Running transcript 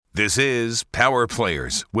This is Power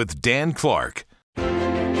Players with Dan Clark.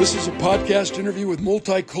 This is a podcast interview with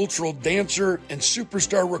multicultural dancer and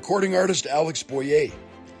superstar recording artist Alex Boye.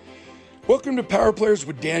 Welcome to Power Players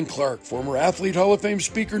with Dan Clark, former athlete, Hall of Fame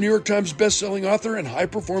speaker, New York Times bestselling author, and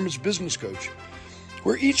high-performance business coach,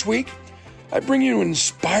 where each week I bring you an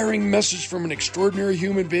inspiring message from an extraordinary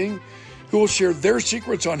human being who will share their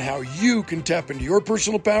secrets on how you can tap into your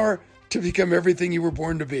personal power to become everything you were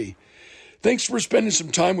born to be. Thanks for spending some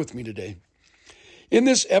time with me today. In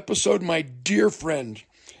this episode, my dear friend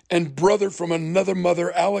and brother from another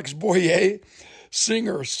mother, Alex Boye,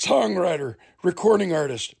 singer, songwriter, recording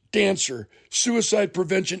artist, dancer, suicide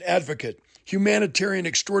prevention advocate, humanitarian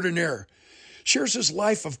extraordinaire, shares his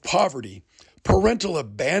life of poverty, parental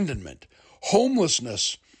abandonment,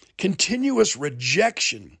 homelessness, continuous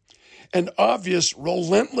rejection, and obvious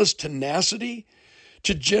relentless tenacity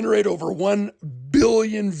to generate over 1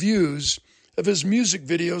 billion views of his music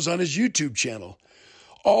videos on his YouTube channel,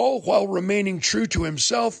 all while remaining true to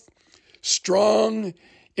himself, strong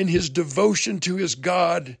in his devotion to his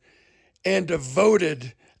God, and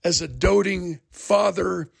devoted as a doting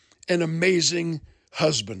father and amazing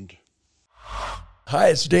husband. Hi,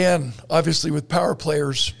 it's Dan, obviously with Power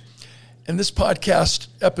Players, and this podcast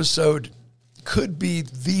episode could be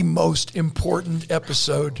the most important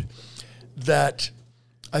episode that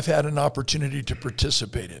I've had an opportunity to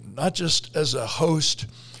participate in, not just as a host,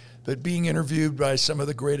 but being interviewed by some of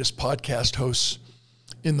the greatest podcast hosts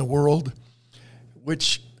in the world,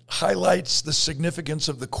 which highlights the significance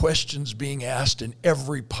of the questions being asked in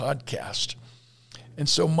every podcast. And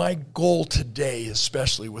so my goal today,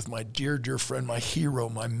 especially with my dear, dear friend, my hero,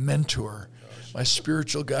 my mentor, my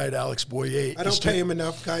spiritual guide, Alex Boye. I don't pay him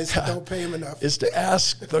enough, guys. I don't pay him enough. Is to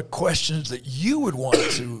ask the questions that you would want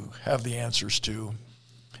to have the answers to.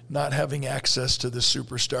 Not having access to the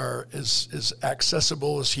superstar is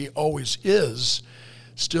accessible as he always is.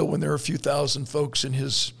 Still, when there are a few thousand folks in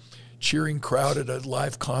his cheering crowd at a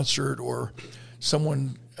live concert, or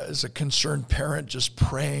someone as a concerned parent just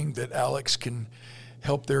praying that Alex can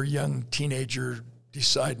help their young teenager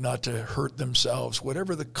decide not to hurt themselves,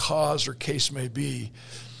 whatever the cause or case may be,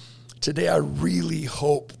 today I really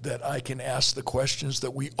hope that I can ask the questions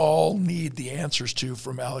that we all need the answers to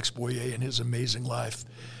from Alex Boye and his amazing life,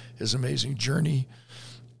 his amazing journey.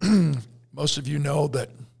 Most of you know that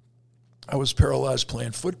I was paralyzed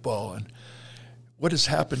playing football, and what has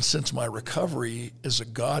happened since my recovery is a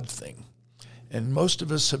God thing. And most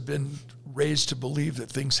of us have been raised to believe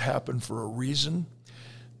that things happen for a reason,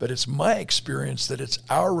 but it's my experience that it's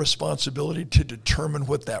our responsibility to determine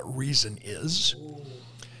what that reason is.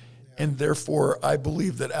 And therefore, I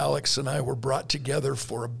believe that Alex and I were brought together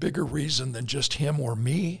for a bigger reason than just him or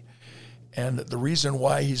me. And the reason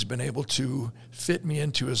why he's been able to fit me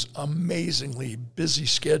into his amazingly busy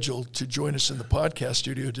schedule to join us in the podcast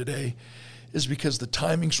studio today is because the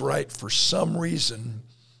timing's right. For some reason,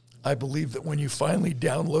 I believe that when you finally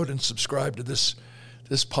download and subscribe to this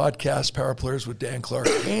podcast, Power Players with Dan Clark,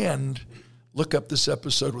 and look up this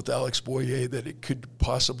episode with Alex Boye, that it could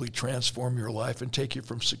possibly transform your life and take you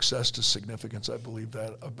from success to significance. I believe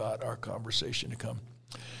that about our conversation to come.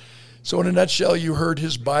 So in a nutshell, you heard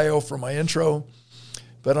his bio from my intro,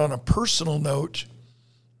 but on a personal note,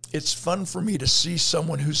 it's fun for me to see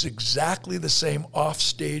someone who's exactly the same off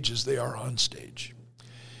stage as they are on stage.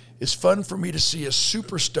 It's fun for me to see a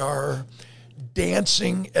superstar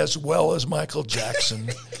dancing as well as Michael Jackson,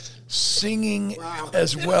 singing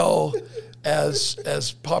as well as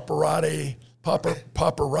Pavarotti,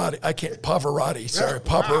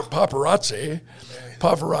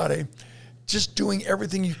 just doing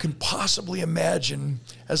everything you can possibly imagine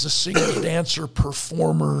as a singer, dancer,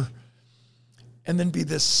 performer, and then be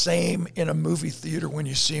the same in a movie theater when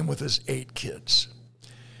you see him with his 8 kids.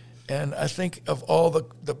 And I think of all the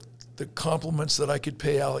compliments that I could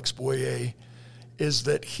pay Alex Boye is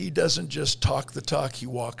that he doesn't just talk the talk, he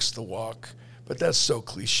walks the walk. But that's so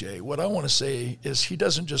cliche. What I want to say is he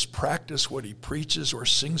doesn't just practice what he preaches or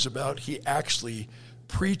sings about, he actually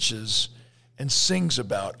preaches and sings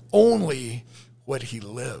about only what he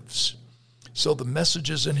lives. So the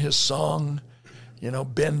messages in his song,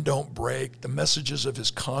 Bend Don't Break, the messages of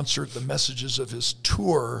his concert, the messages of his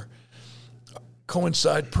tour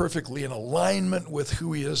coincide perfectly in alignment with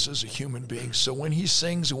who he is as a human being. So when he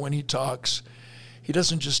sings and when he talks, he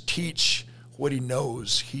doesn't just teach what he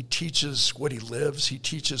knows. He teaches what he lives. He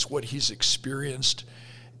teaches what he's experienced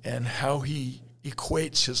and how he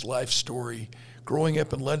equates his life story. Growing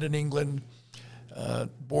up in London, England,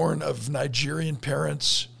 born of Nigerian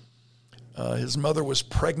parents. His mother was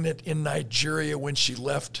pregnant in Nigeria when she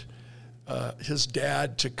left his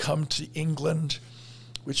dad to come to England.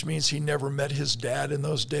 which means he never met his dad in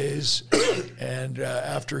those days. And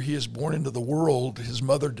after he is born into the world, his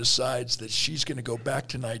mother decides that she's going to go back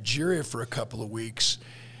to Nigeria for a couple of weeks,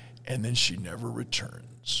 and then she never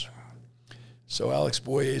returns. So Alex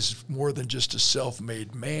Boye is more than just a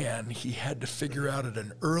self-made man. He had to figure out at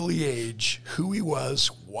an early age who he was,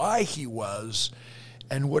 why he was,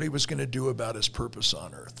 and what he was going to do about his purpose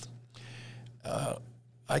on earth.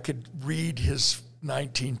 I could read his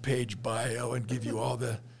 19-page bio and give you all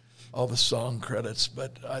the song credits,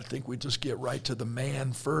 but I think we just get right to the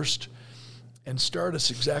man first and start us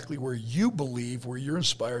exactly where you believe, where you're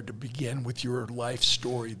inspired to begin with your life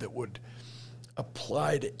story that would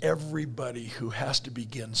apply to everybody who has to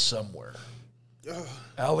begin somewhere.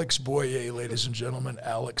 Alex Boye, ladies and gentlemen,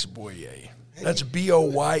 Alex Boye. That's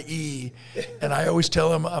B-O-Y-E, and I always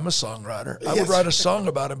tell him I'm a songwriter. I would write a song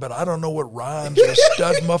about him, but I don't know what rhymes with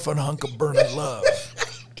stud muffin hunk of burning love.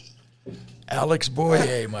 Alex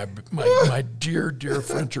Boye, my dear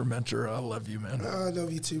friend or mentor. I love you, man. I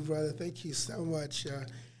love you too, brother. Thank you so much.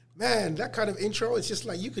 Man, that kind of intro, it's just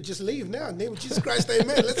like you could just leave now. Name of Jesus Christ,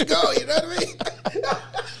 amen. Let's go, you know what I mean?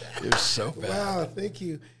 It was so bad. Wow, thank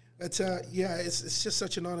you. But yeah, it's just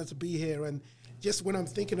such an honor to be here. And just when I'm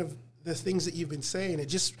thinking of the things that you've been saying, it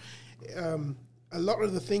just, a lot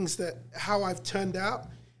of the things that, how I've turned out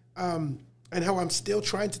and how I'm still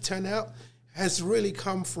trying to turn out has really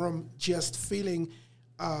come from just feeling,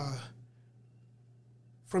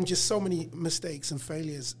 from just so many mistakes and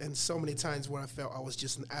failures and so many times where I felt I was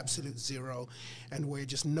just an absolute zero and where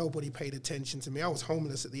just nobody paid attention to me. I was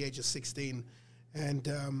homeless at the age of 16. And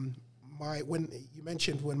when you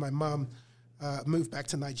mentioned when my mom moved back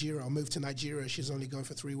to Nigeria, I moved to Nigeria. She's only gone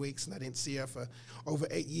for 3 weeks, and I didn't see her for over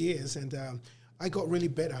 8 years. And I got really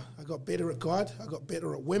bitter. I got bitter at God. I got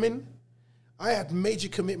bitter at women. I had major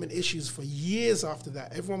commitment issues for years after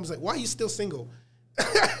that. Everyone was like, why are you still single?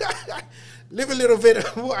 Live a little bit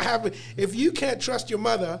of what happened. If you can't trust your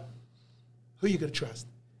mother, who are you going to trust?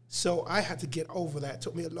 So I had to get over that. It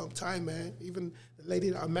took me a long time, man. Even the lady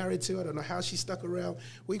that I'm married to, I don't know how she stuck around.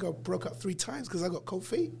 We got broke up 3 times because I got cold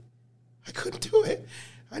feet. I couldn't do it.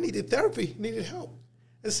 I needed therapy, needed help.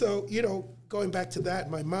 And so, you know, going back to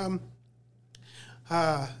that, my mom,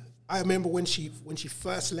 I remember when she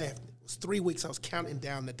first left, it was 3 weeks, I was counting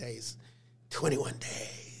down the days, 21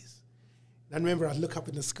 days. And I remember I'd look up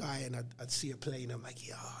in the sky and I'd see a plane. I'm like,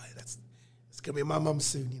 yeah, it's going to be my mom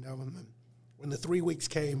soon, you know. And when the 3 weeks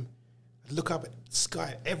came, I'd look up at the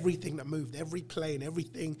sky, everything that moved, every plane,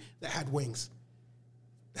 everything that had wings.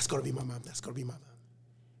 That's got to be my mom. That's got to be my mom.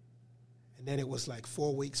 And then it was like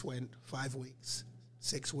 4 weeks went, 5 weeks,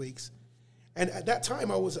 6 weeks. And at that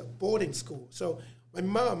time, I was at boarding school. So my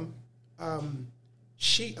mom,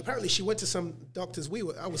 she went to some doctors.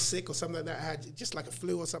 I was sick or something like that. I had just like a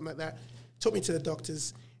flu or something like that. Took me to the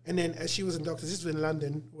doctors. And then as she was in doctors, this was in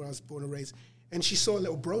London, where I was born and raised, and she saw a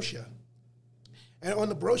little brochure. And on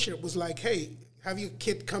the brochure, it was like, hey, have your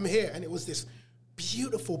kid come here. And it was this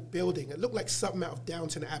beautiful building. It looked like something out of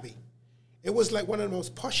Downton Abbey. It was like one of the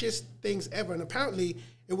most poshest things ever. And apparently,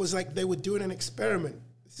 it was like they were doing an experiment.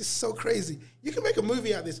 This is so crazy. You can make a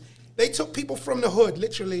movie out of this. They took people from the hood,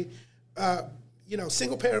 literally, you know,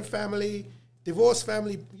 single-parent family, divorced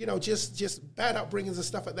family, you know, just bad upbringings and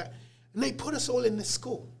stuff like that. And they put us all in this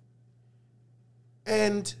school.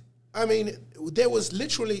 And, I mean, there was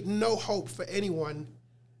literally no hope for anyone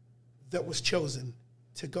that was chosen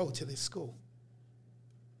to go to this school.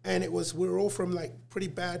 And we were all from, like, pretty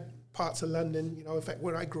bad parts of London. You know, in fact,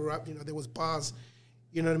 where I grew up, you know, there was bars,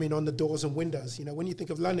 you know what I mean, on the doors and windows. You know, when you think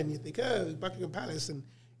of London, you think, oh, Buckingham Palace and,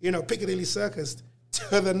 you know, Piccadilly Circus.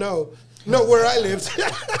 No, not where I lived.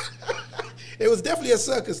 It was definitely a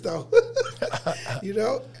circus, though. You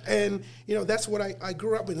know, and, you know, that's what I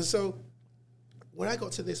grew up with. And so when I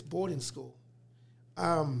got to this boarding school,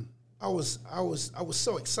 I was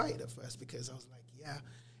so excited at first because I was like, yeah,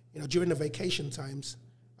 you know, during the vacation times,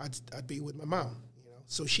 I'd be with my mom.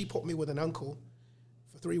 So she put me with an uncle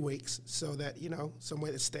for 3 weeks so that, you know,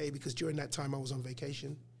 somewhere to stay, because during that time I was on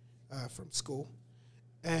vacation from school.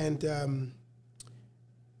 And,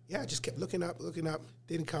 yeah, I just kept looking up,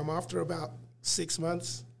 didn't come. After about 6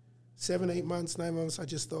 months, 7, 8 months, 9 months, I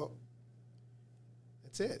just thought,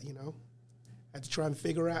 that's it, you know. I had to try and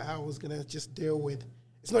figure out how I was going to just deal with,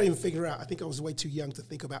 it's not even figure out. I think I was way too young to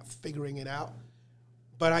think about figuring it out.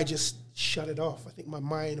 But I just shut it off. I think my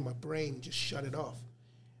mind and my brain just shut it off.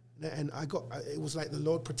 And it was like the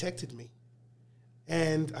Lord protected me.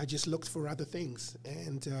 And I just looked for other things.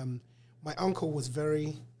 And my uncle was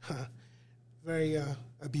very, very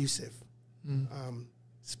abusive,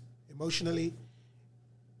 emotionally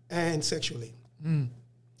and sexually.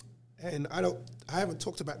 And I haven't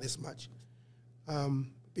talked about this much.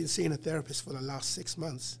 Been seeing a therapist for the last 6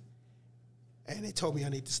 months, and they told me I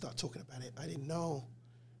need to start talking about it. I didn't know.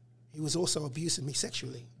 He was also abusing me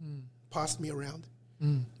sexually, passed me around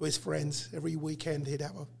to his friends. Every weekend he'd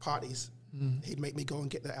have parties. He'd make me go and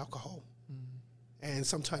get the alcohol, and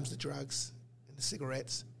sometimes the drugs and the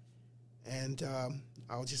cigarettes. And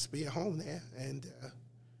I'll just be at home there, and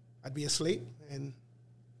I'd be asleep, and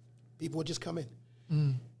people would just come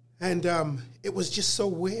in. And it was just so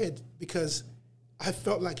weird because I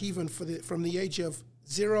felt like even from the age of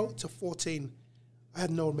 0 to 14, I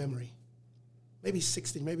had no memory. Maybe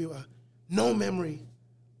 16, maybe no memory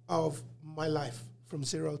of my life from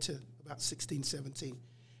 0 to about 16, 17.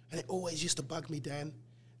 And it always used to bug me, Dan.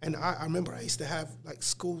 And I remember I used to have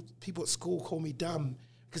people at school call me dumb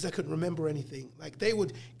because I couldn't remember anything. Like they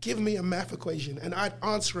would give me a math equation and I'd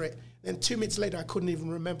answer it. Then 2 minutes later, I couldn't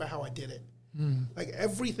even remember how I did it. Like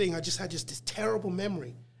everything, I just had this terrible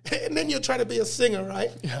memory. And then you're trying to be a singer,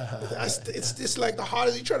 right? It's just like the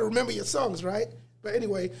hardest. You try to remember your songs, right? But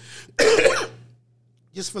anyway,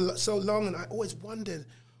 just for so long, and I always wondered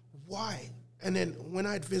why. And then when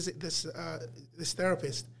I'd visit this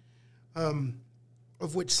therapist,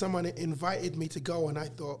 of which someone invited me to go, and I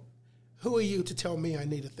thought, who are you to tell me I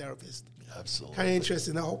need a therapist? Absolutely. Kind of interested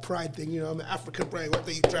in the whole pride thing. You know, I'm an African pride. What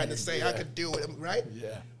are you trying to say? I could do it, right?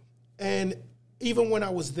 Yeah. And even when I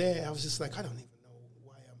was there, I was just like, I don't even know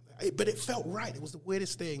why I'm there. But it felt right. It was the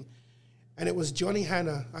weirdest thing. And it was Johnny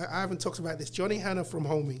Hanna. I haven't talked about this. Johnny Hanna from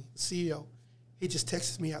Homie, CEO. He just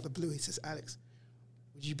texted me out the blue. He says, Alex,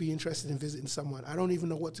 would you be interested in visiting someone? I don't even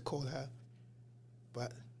know what to call her,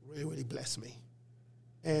 but really, really blessed me.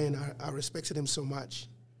 And I respected him so much.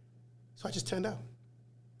 So I just turned out.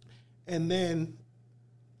 And then,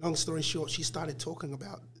 long story short, she started talking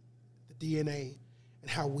about the DNA and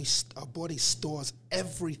how our body stores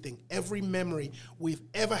everything, every memory we've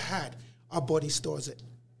ever had, our body stores it.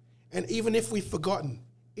 And even if we've forgotten,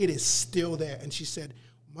 it is still there. And she said,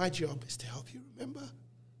 my job is to help you remember.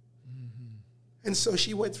 And so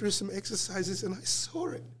she went through some exercises and I saw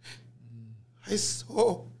it. I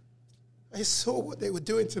saw what they were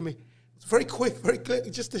doing to me. It was very quick, very clear,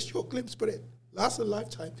 just a short glimpse, but it lasted a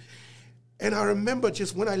lifetime. And I remember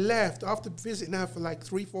just when I left, after visiting her for like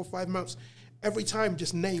 3, 4, 5 months, every time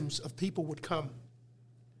just names of people would come.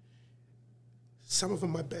 Some of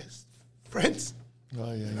them my best friends.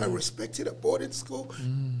 Oh, yeah. I respected at boarding school.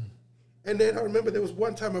 And then I remember there was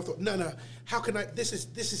one time I thought, no, how can I, this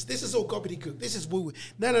is all gobbledygook. This is woo-woo.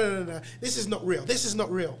 No. This is not real. This is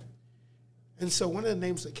not real. And so one of the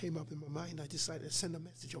names that came up in my mind, I decided to send a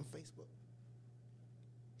message on Facebook.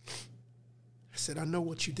 I said, I know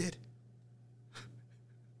what you did.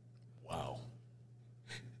 Wow.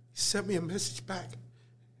 He sent me a message back.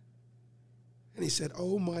 And he said,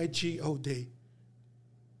 oh my G-O-D.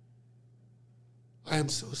 I am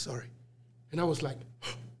so sorry. And I was like,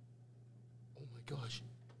 oh my gosh,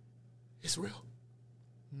 it's real.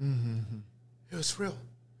 It was real.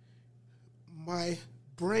 My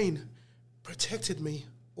brain protected me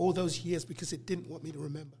all those years because it didn't want me to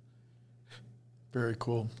remember. Very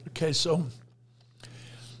cool. Okay, so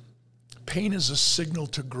pain is a signal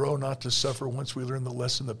to grow, not to suffer. Once we learn the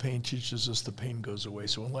lesson, the pain teaches us, the pain goes away.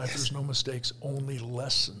 So in life, there's no mistakes, only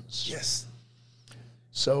lessons. Yes.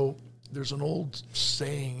 So there's an old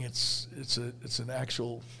saying, it's an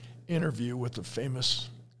actual interview with the famous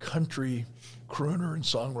country crooner and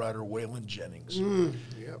songwriter Waylon Jennings.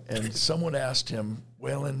 Yep. And someone asked him,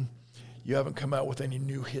 Waylon, you haven't come out with any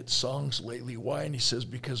new hit songs lately. Why? And he says,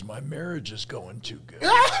 because my marriage is going too good.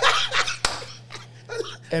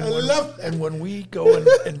 And when we go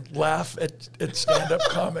and laugh at stand-up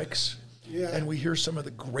comics, and we hear some of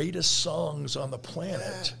the greatest songs on the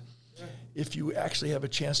planet, if you actually have a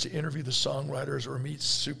chance to interview the songwriters or meet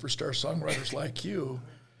superstar songwriters like you,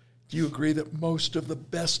 do you agree that most of the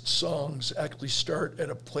best songs actually start at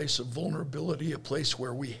a place of vulnerability, a place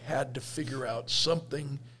where we had to figure out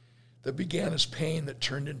something that began as pain that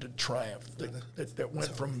turned into triumph, that went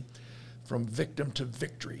from victim to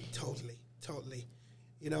victory? Totally.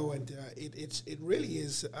 You know, and it really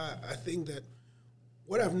is a thing that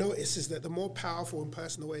what I've noticed is that the more powerful and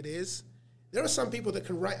personal it is, there are some people that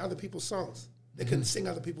can write other people's songs. They can sing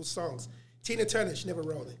other people's songs. Tina Turner, she never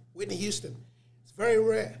wrote it. Whitney Houston, it's very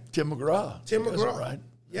rare. Tim McGraw. Right?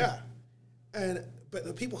 Yeah. But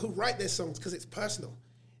the people who write their songs, because it's personal,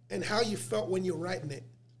 and how you felt when you're writing it,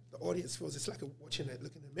 the audience feels it's like watching it,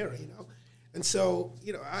 look in the mirror, you know? And so,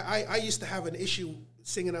 you know, I used to have an issue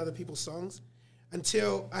singing other people's songs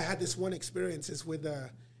until I had this one experience with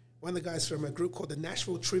one of the guys from a group called the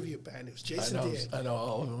Nashville Tribute Band. It was Jason Deere. I know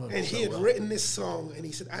all of them. And he had written this song, and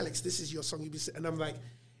he said, Alex, this is your song. And I'm like,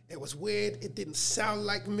 it was weird. It didn't sound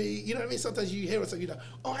like me. You know what I mean? Sometimes you hear it, so you know,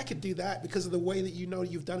 oh, I could do that because of the way that you know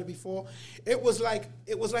you've done it before. It was like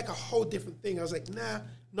a whole different thing. I was like, nah,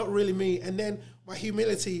 not really me. And then my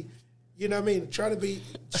humility, you know what I mean? Trying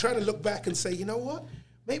to look back and say, you know what?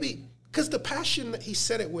 Maybe, because the passion that he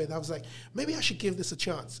said it with, I was like, maybe I should give this a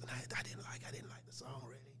chance. And I didn't like the song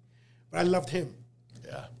really, but I loved him.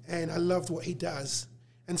 Yeah. And I loved what he does.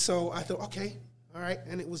 And so I thought, okay, all right.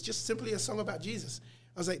 And it was just simply a song about Jesus.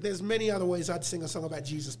 I was like, there's many other ways I'd sing a song about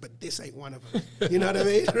Jesus, but this ain't one of them. You know what I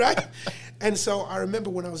mean, right? And so I remember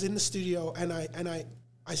when I was in the studio, and I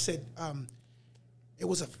said, it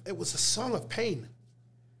was a song of pain,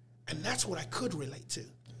 and that's what I could relate to.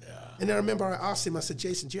 Yeah. And then I remember I asked him, I said,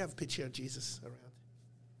 Jason, do you have a picture of Jesus around?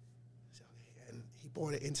 I said, okay. And he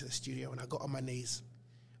brought it into the studio, and I got on my knees,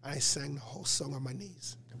 and I sang the whole song on my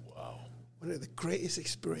knees. Wow. One of the greatest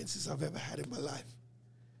experiences I've ever had in my life.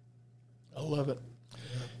 I love it.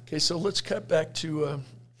 Okay, so let's cut back to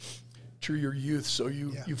your youth. So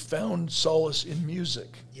you found solace in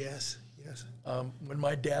music. Yes. When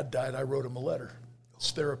my dad died, I wrote him a letter.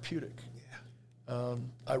 It's therapeutic. Yeah.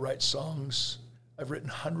 I write songs. I've written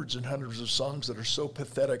hundreds and hundreds of songs that are so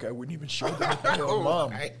pathetic I wouldn't even show them to my own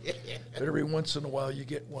mom. But every once in a while you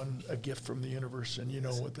get a gift from the universe, and you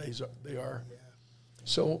know what they are. Yeah.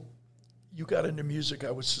 So you got into music,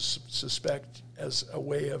 I would suspect, as a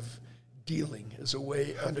way of dealing, as a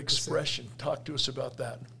way of 100%. Expression. Talk to us about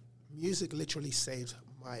that. Music literally saved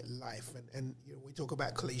my life. And you know, we talk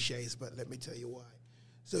about cliches, but let me tell you why.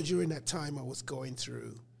 So during that time, I was going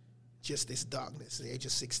through just this darkness at the age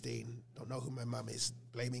of 16. Don't know who my mom is,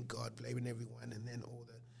 blaming God, blaming everyone, and then all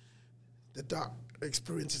the dark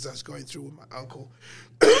experiences I was going through with my uncle.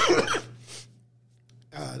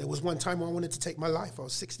 There was one time where I wanted to take my life. I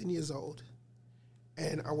was 16 years old,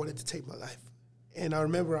 and I wanted to take my life. And I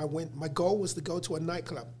remember my goal was to go to a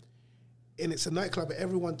nightclub. And it's a nightclub that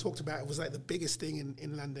everyone talked about. It was like the biggest thing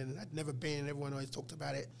in London. I'd never been, and everyone always talked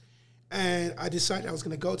about it. And I decided I was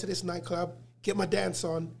going to go to this nightclub, get my dance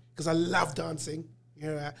on, because I love dancing. You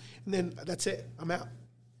know, and then that's it. I'm out.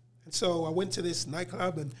 And so I went to this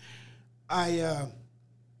nightclub, and I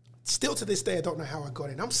still to this day, I don't know how I got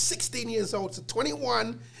in. I'm 16 years old. It's a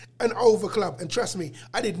 21 and over club. And trust me,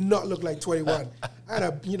 I did not look like 21. I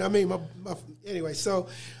had you know what I mean? Anyway, so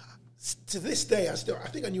to this day, I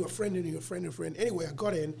think I knew a friend who knew a friend of a friend. Anyway, I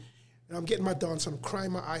got in, and I'm getting my dance on. I'm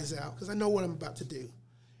crying my eyes out because I know what I'm about to do.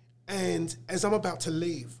 And as I'm about to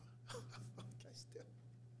leave,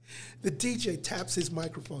 the DJ taps his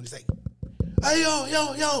microphone. He's like, hey,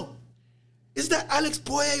 yo, is that Alex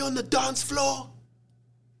Boye on the dance floor?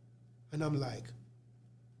 And I'm like,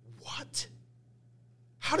 what?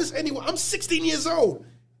 How does anyone, I'm 16 years old.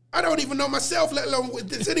 I don't even know myself, let alone,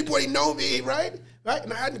 does anybody know me, right?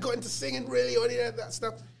 And I hadn't got into singing really or any of that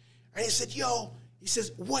stuff. And he said, he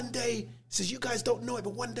says, one day, he says, you guys don't know it,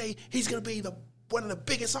 but one day he's going to be one of the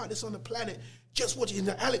biggest artists on the planet. Just watch it.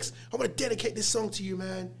 Alex, I want to dedicate this song to you,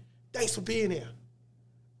 man. Thanks for being here.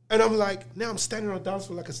 And I'm like, now I'm standing on a dance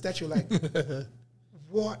floor like a statue, like,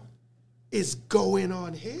 what is going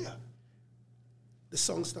on here? The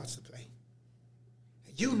song starts to play.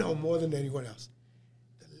 You know more than anyone else.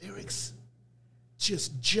 The lyrics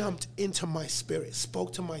just jumped into my spirit,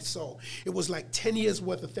 spoke to my soul. It was like 10 years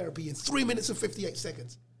worth of therapy in 3 minutes and 58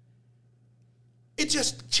 seconds. It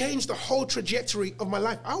just changed the whole trajectory of my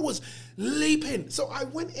life. I was leaping. So I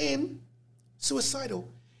went in suicidal,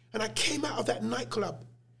 and I came out of that nightclub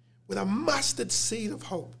with a mustard seed of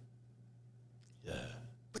hope. Yeah.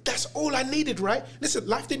 But that's all I needed, right? Listen,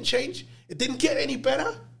 life didn't change. It didn't get any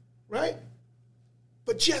better, right?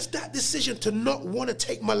 But just that decision to not want to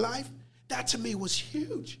take my life, that to me was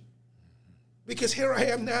huge. Because here I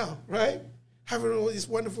am now, right? Having all these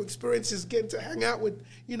wonderful experiences, getting to hang out with,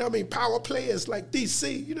 you know what I mean, power players like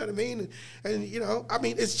DC, you know what I mean? And you know, I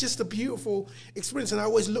mean, it's just a beautiful experience. And I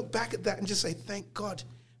always look back at that and just say, thank God,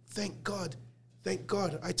 thank God, thank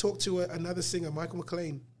God. I talked to another singer, Michael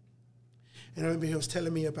McLean. And I remember he was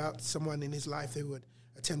telling me about someone in his life who had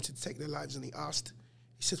attempted to take their lives, and he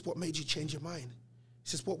says, what made you change your mind? He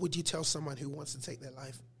says, what would you tell someone who wants to take their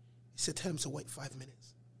life? He said, tell them to wait 5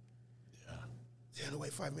 minutes. Yeah. Tell them to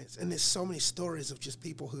wait 5 minutes. And there's so many stories of just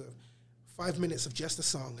people who have 5 minutes of just a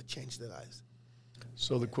song that changed their lives.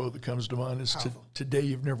 So the quote that comes to mind is, today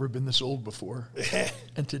you've never been this old before,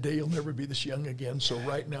 and today you'll never be this young again. So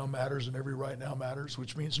right now matters, and every right now matters,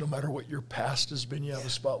 which means no matter what your past has been, you have a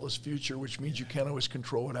spotless future, which means you can't always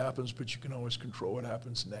control what happens, but you can always control what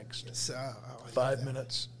happens next. Yes, 5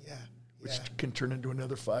 minutes. which can turn into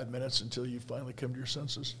another 5 minutes until you finally come to your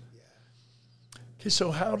senses. Okay,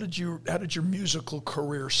 so how did your musical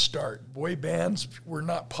career start? Boy bands were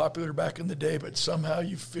not popular back in the day, but somehow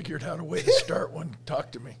you figured out a way to start one.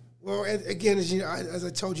 Talk to me. Well, again, as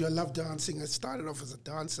I told you, I love dancing. I started off as a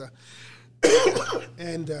dancer,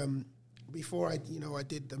 and before I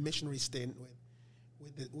did the missionary stint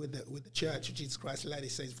with the Church of Jesus Christ of Latter-day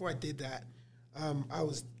Saints. Before I did that, I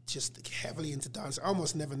was just heavily into dance. I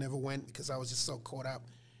almost never went because I was just so caught up.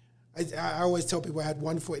 I always tell people I had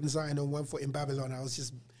 1 foot in Zion and 1 foot in Babylon. I was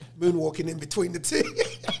just moonwalking in between the two.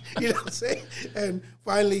 You know what I'm saying? And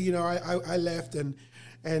finally, I left, and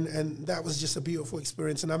that was just a beautiful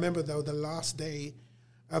experience. And I remember, though, the last day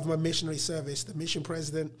of my missionary service, the mission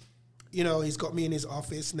president, he's got me in his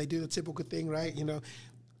office, and they do the typical thing, right?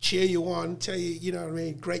 Cheer you on, tell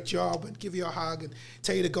you, great job, and give you a hug, and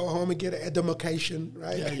tell you to go home and get an education,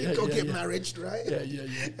 right? Go get married, right? Yeah.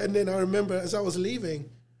 And then I remember, as I was leaving,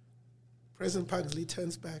 President Pugsley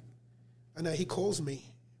turns back, and he calls me,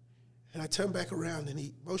 and I turn back around, and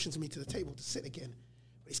he motions me to the table to sit again.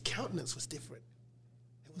 But his countenance was different.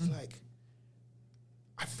 It was like,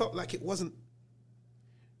 I felt like it wasn't,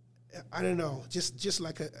 I don't know, just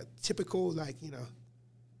like a typical,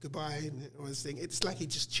 goodbye or this thing. It's like he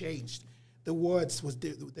just changed. The words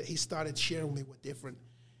that he started sharing with me were different.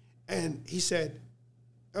 And he said,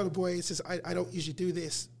 "Elder Boye," he says, I don't usually do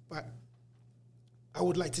this, but I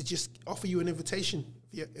would like to just offer you an invitation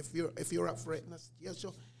if you're up for it." And I said, "Yeah,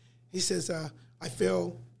 sure." He says, "I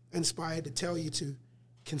feel inspired to tell you to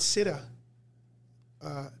consider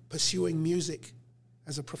pursuing music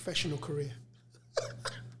as a professional career."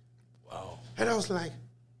 Wow. And I was like,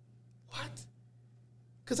 what?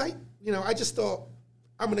 Because I just thought,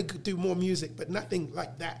 I'm going to do more music, but nothing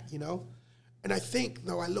like that, And I think,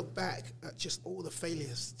 though, I look back at just all the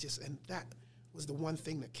failures, and that was the one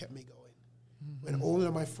thing that kept me going. When all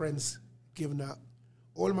of my friends given up,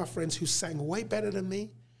 all of my friends who sang way better than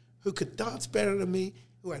me, who could dance better than me,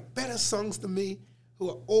 who had better songs than me, who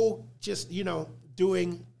are all just,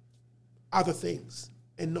 doing other things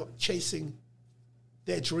and not chasing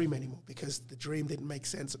their dream anymore because the dream didn't make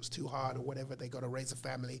sense. It was too hard or whatever. They got to raise a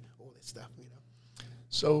family, all this stuff,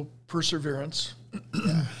 So perseverance.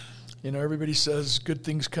 Everybody says good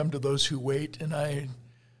things come to those who wait, and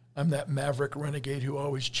I'm that maverick renegade who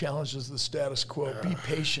always challenges the status quo. Be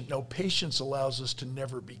patient. No, patience allows us to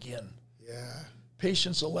never begin. Yeah.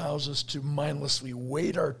 Patience allows us to mindlessly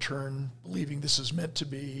wait our turn, believing this is meant to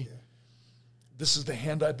be. Yeah. This is the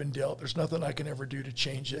hand I've been dealt. There's nothing I can ever do to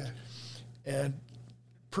change it. Yeah. And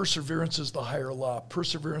perseverance is the higher law.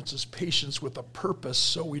 Perseverance is patience with a purpose,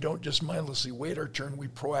 so we don't just mindlessly wait our turn. We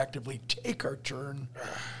proactively take our turn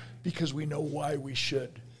because we know why we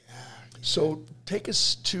should. So take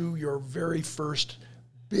us to your very first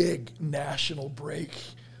big national break.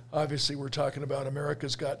 Obviously, we're talking about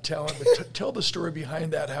America's Got Talent, but tell the story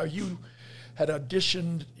behind that, how you had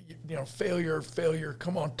auditioned, failure.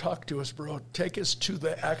 Come on, talk to us, bro. Take us to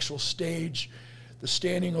the actual stage, the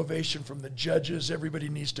standing ovation from the judges. Everybody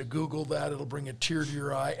needs to Google that. It'll bring a tear to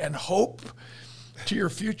your eye, and hope to your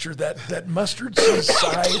future, that mustard seed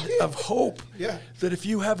side of hope. Yeah. That if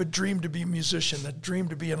you have a dream to be a musician, the dream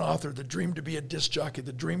to be an author, the dream to be a disc jockey,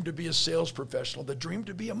 the dream to be a sales professional, the dream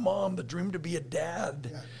to be a mom, the dream to be a dad,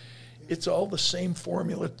 it's all the same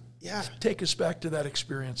formula. Yeah. Take us back to that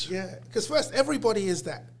experience. Yeah, because first, everybody is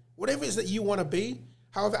that. Whatever it is that you want to be,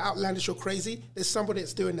 however outlandish or crazy, there's somebody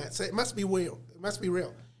that's doing that. So it must be real. It must be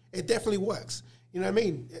real. It definitely works. You know what I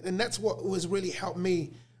mean? And that's what was really helped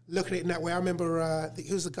me look at it in that way. I remember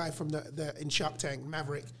who's the guy from in Shark Tank,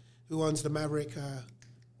 Maverick, who owns the Maverick,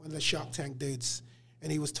 one of the Shark Tank dudes.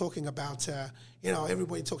 And he was talking about,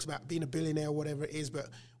 everybody talks about being a billionaire or whatever it is, but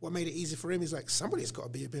what made it easy for him is like, somebody's got to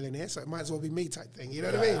be a billionaire, so it might as well be me type thing. You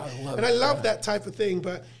know what I mean? I love that type of thing.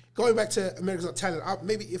 But going back to America's Got Talent,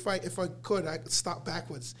 maybe if I could, I could start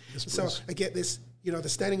backwards. Yes, so I get this, the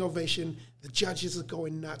standing ovation, the judges are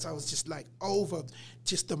going nuts. I was just like over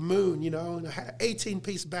just the moon, and I had an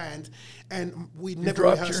 18-piece band, and we never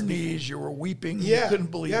dropped your knees, you were weeping, you couldn't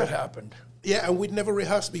believe it happened. Yeah, and we'd never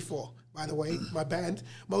rehearsed before, by the way, my band.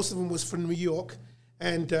 Most of them was from New York,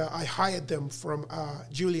 and I hired them from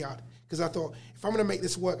Juilliard, because I thought, if I'm going to make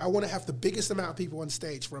this work, I want to have the biggest amount of people on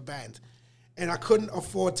stage for a band. And I couldn't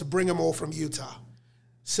afford to bring them all from Utah.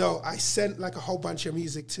 So I sent like a whole bunch of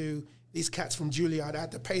music to these cats from Juilliard. I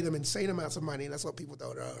had to pay them insane amounts of money. That's what people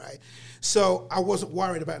don't know, right? So I wasn't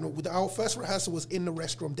worried about it. Our first rehearsal was in the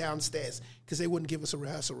restroom downstairs because they wouldn't give us a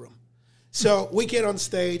rehearsal room. So we get on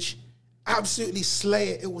stage, absolutely slay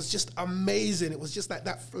it. It was just amazing. It was just like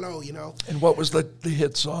that flow, you know. And what was the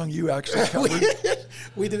hit song you actually covered?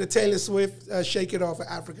 We did a Taylor Swift Shake It Off, an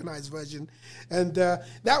Africanized version. And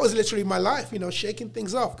that was literally my life, you know, shaking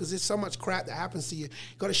things off, because there's so much crap that happens to you.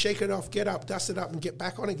 You got to shake it off, get up, dust it up, and get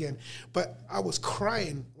back on again. But I was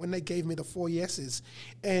crying when they gave me the 4 yeses.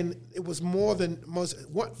 And it was more than most.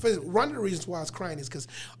 One of the reasons why I was crying is because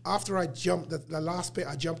after I jumped, the last bit,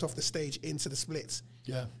 I jumped off the stage into the splits.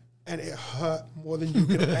 Yeah. And it hurt more than you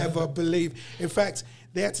could ever believe. In fact,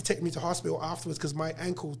 they had to take me to hospital afterwards because my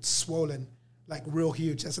ankle swollen, like real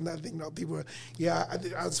huge. That's another thing. People were,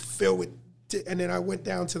 I was filled with, and then I went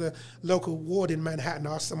down to the local ward in Manhattan,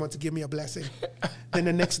 asked someone to give me a blessing. Then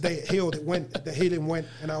the next day it healed. The healing went,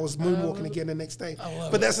 and I was moonwalking again the next day.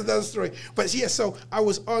 But that's another story. But yeah, so I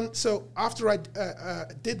was on, so after I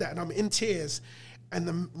did that, and I'm in tears, and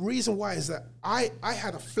the reason why is that I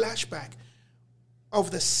had a flashback of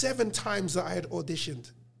the 7 times that I had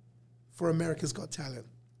auditioned for America's Got Talent.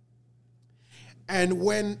 And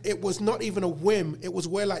when it was not even a whim, it was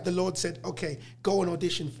where like the Lord said, okay, go and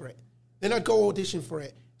audition for it. Then I'd go audition for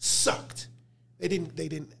it. Sucked. They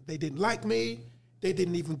didn't like me. They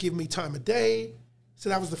didn't even give me time of day. So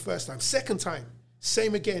that was the first time. Second time,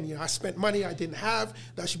 same again. You know, I spent money I didn't have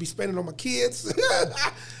that I should be spending on my kids.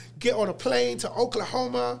 Get on a plane to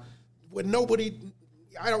Oklahoma with nobody,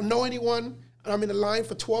 I don't know anyone. And I'm in a line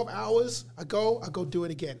for 12 hours. I go do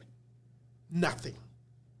it again. Nothing.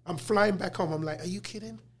 I'm flying back home. I'm like, are you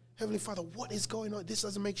kidding? Heavenly Father, what is going on? This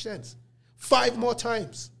doesn't make sense. 5 more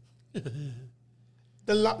times.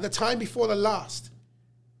 The time before the last.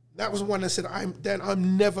 That was one I said,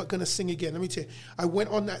 I'm never going to sing again. Let me tell you, I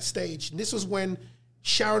went on that stage, and this was when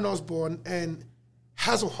Sharon Osbourne and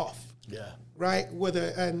Hasselhoff, right, were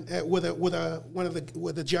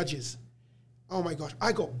the judges. Oh my gosh,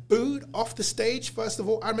 I got booed off the stage, first of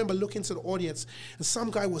all. I remember looking to the audience, and some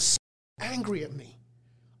guy was so angry at me.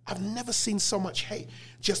 I've never seen so much hate,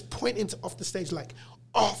 just pointing off the stage, like,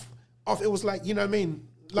 off. It was like, you know what I mean,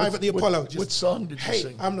 live at the Apollo. What song did you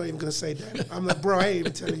sing? I'm not even going to say that. I'm like, bro, I ain't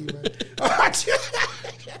even telling you, man.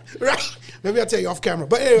 Right? Maybe I'll tell you off camera.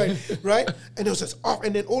 But anyway, right? And it was just off.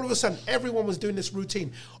 And then all of a sudden, everyone was doing this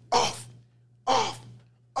routine. Off.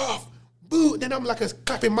 Boo. Then I'm like a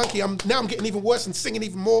clapping monkey. Now I'm getting even worse and singing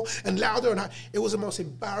even more and louder. And it was the most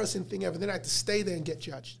embarrassing thing ever. Then I had to stay there and get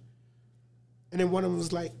judged. And then one of them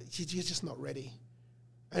was like, you're just not ready.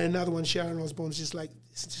 And another one, Sharon Osbourne's just like,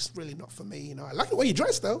 it's just really not for me. You know, I like the way you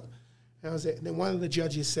dress though. And that was it. And then one of the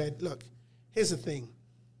judges said, look, here's the thing.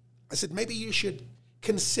 I said, maybe you should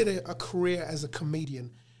consider a career as a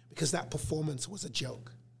comedian because that performance was a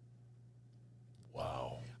joke.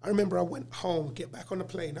 Wow. I remember I went home, get back on the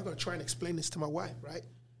plane. I'm going to try and explain this to my wife, right?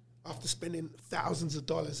 After spending thousands of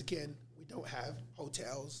dollars, again, we don't have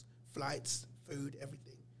hotels, flights, food,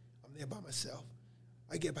 everything. I'm there by myself.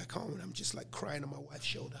 I get back home and I'm just like crying on my wife's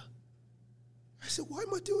shoulder. I said, why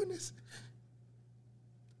am I doing this?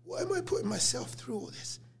 Why am I putting myself through all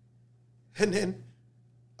this? And then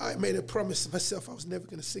I made a promise to myself I was never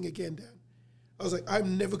going to sing again, Dan. I was like,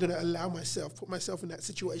 I'm never going to put myself in that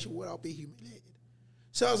situation where I'll be humiliated.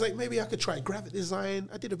 So I was like, maybe I could try graphic design.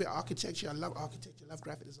 I did a bit of architecture. I love architecture. I love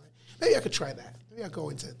graphic design. Maybe I could try that. Maybe I'll go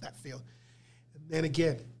into that field. And then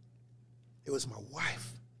again, it was my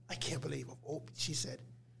wife. I can't believe it. Oh, she said,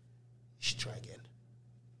 you should try again.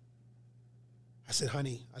 I said,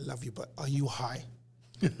 honey, I love you, but are you high?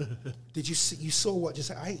 Did you see, you saw what just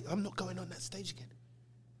said, I'm not going on that stage again.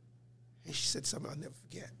 And she said something I'll never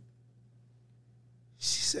forget.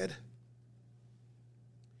 She said,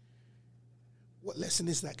 what lesson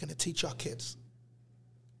is that going to teach our kids?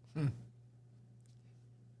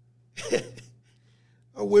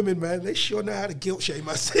 Our women, man, they sure know how to guilt shame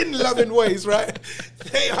us in loving ways, right?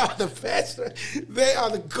 They are the best. They are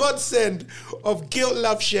the godsend of guilt,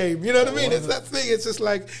 love, shame. You know what I mean? It's that thing. It's just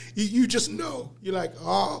like, you just know. You're like,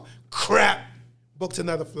 oh, crap. Booked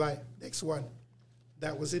another flight. Next one.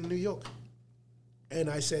 That was in New York. And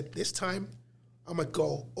I said, this time, I'm going to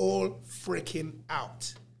go all freaking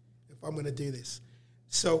out if I'm going to do this.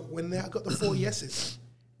 So when I got the 4 yeses,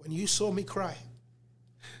 when you saw me cry,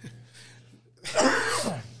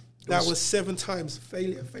 that was 7 times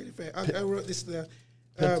failure. I wrote this there.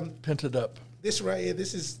 Printed up. This right here,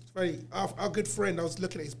 this is very, our good friend, I was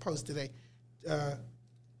looking at his post today.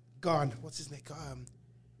 Garn, what's his name?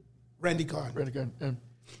 Randy Garn. And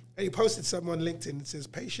he posted something on LinkedIn that says,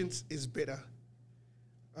 patience is bitter,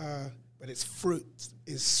 but its fruit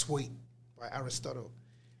is sweet, by Aristotle.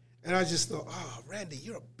 And I just thought, oh, Randy,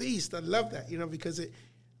 you're a beast. I love that, because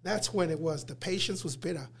that's when it was. The patience was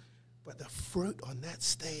bitter, but the fruit on that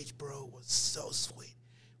stage, bro, was so sweet.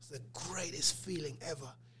 It's the greatest feeling ever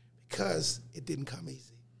because it didn't come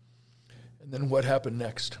easy. And then what happened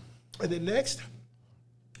next? And then next,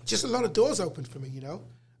 just a lot of doors opened for me, you know.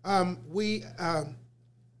 I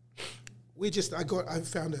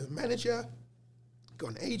found a manager, got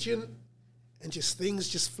an agent, and just things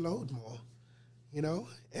just flowed more, you know.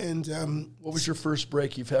 And what was your first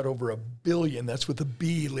break? You've had over 1 billion. That's with a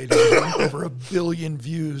B, ladies and gentlemen. Over 1 billion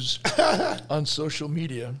views on social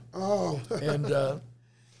media. Oh,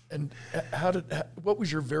 and what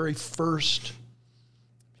was your very first?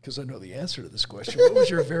 Because I know the answer to this question. What was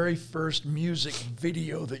your very first music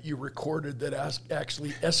video that you recorded that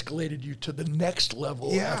actually escalated you to the next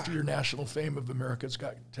level after your national fame of America's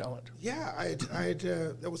Got Talent? Yeah,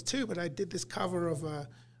 there was 2, but I did this cover of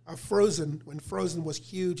Frozen, when Frozen was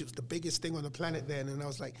huge. It was the biggest thing on the planet then. And I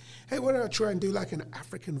was like, hey, why don't I try and do like an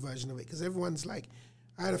African version of it? Because everyone's like,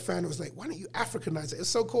 I had a fan who was like, why don't you Africanize it? It's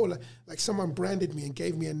so cool. Like someone branded me and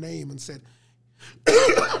gave me a name and said,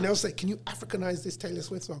 and I was like, can you Africanize this Taylor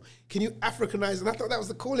Swift song? Can you Africanize? And I thought that was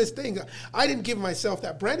the coolest thing. I didn't give myself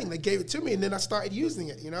that branding. They gave it to me, and then I started using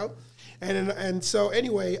it, you know? And so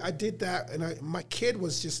anyway, I did that, and my kid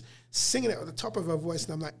was just singing it at the top of her voice,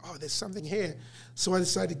 and I'm like, oh, there's something here. So I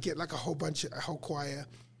decided to get like a whole choir,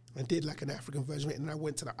 and did like an African version of it, and I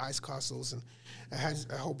went to the Ice Castles, and I had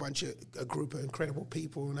a group of incredible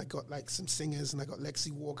people, and I got like some singers, and I got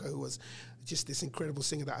Lexi Walker, who was just this incredible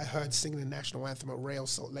singer that I heard singing the national anthem at Real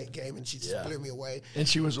Salt Lake game, and she just blew me away. And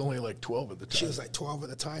she was only like 12 at the time. She was like 12 at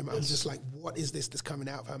the time. I was just like, what is this that's coming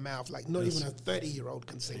out of her mouth? Like, not even a 30-year-old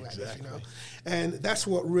can sing like this, you know? And that's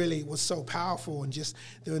what really was so powerful, and just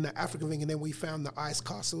doing the African thing. And then we found the Ice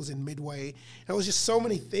Castles in Midway. And it was just so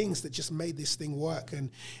many things that just made this thing work. And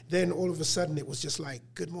then all of a sudden, it was just like,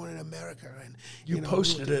 Good Morning America. And you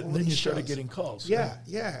posted it, and then you started getting calls. Yeah.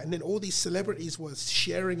 And then all these celebrities were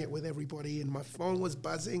sharing it with everybody, and my phone was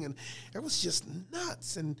buzzing, and it was just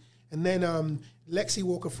nuts. And then Lexi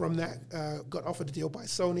Walker from that got offered a deal by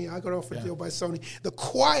Sony. I got offered a deal by Sony. The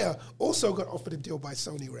choir also got offered a deal by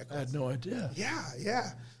Sony Records. I had no idea.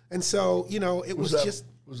 Yeah. And so, you know, it was just...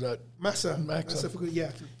 Was that Massa?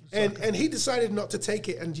 Yeah. And he decided not to take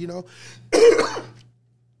it, and, you know,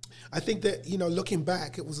 I think that, you know, looking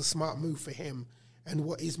back, it was a smart move for him, and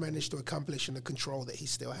what he's managed to accomplish and the control that he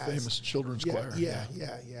still has. Famous children's choir. Yeah.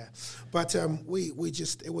 But we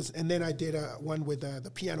just, it was, and then I did one with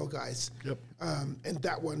the Piano Guys. Yep. And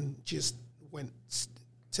that one just went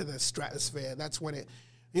to the stratosphere. That's when it,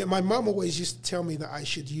 you know, my mom always used to tell me that I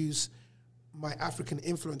should use my African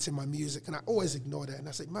influence in my music, and I always ignored it. And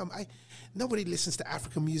I said, Mom, nobody listens to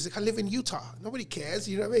African music. I live in Utah. Nobody cares,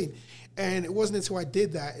 you know what I mean? And it wasn't until I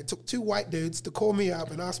did that, it took 2 white dudes to call me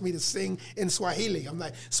up and ask me to sing in Swahili. I'm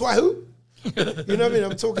like, Swahoo? You know what I mean?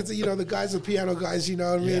 I'm talking to, you know, the guys, the Piano Guys, you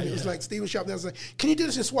know what I mean? It was like Stephen Sharp. And I was like, can you do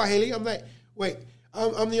this in Swahili? I'm like, wait,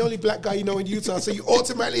 I'm the only black guy you know in Utah, so you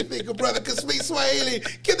automatically think a brother can speak Swahili.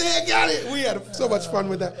 Get the heck out of it. We had so much fun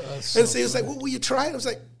with that. And so he was like, well, will you try it? I was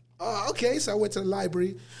like, oh, okay. So I went to the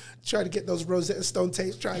library, tried to get those Rosetta Stone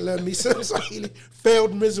tapes, try to learn me some Swahili.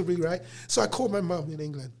 Failed miserably, right? So I called my mom in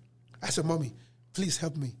England. I said, Mommy, please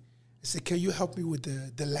help me. I said, can you help me with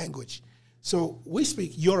the language? So we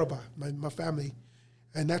speak Yoruba, my family,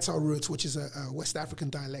 and that's our roots, which is a West African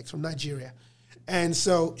dialect from Nigeria. And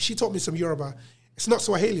so she taught me some Yoruba. It's not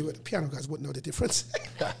Swahili, but the Piano Guys wouldn't know the difference.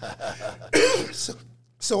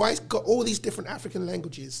 So I got all these different African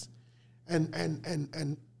languages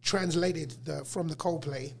and translated from the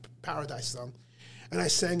Coldplay Paradise song, and I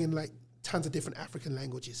sang in like tons of different African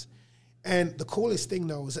languages. And the coolest thing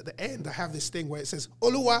though is at the end I have this thing where it says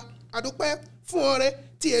Oluwa adukpe fore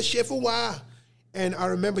tie shefuwa, and I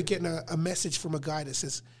remember getting a message from a guy that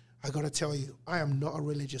says, I gotta tell you, I am not a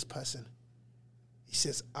religious person. He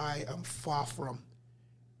says, I am far from.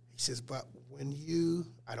 He says, but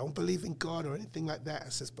I don't believe in God or anything like that. I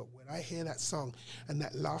says, but when I hear that song and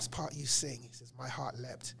that last part you sing, he says, my heart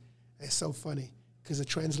leapt. And it's so funny because the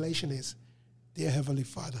translation is, Dear Heavenly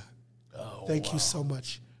Father, thank you so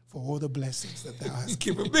much for all the blessings that thou hast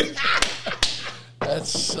given me. That's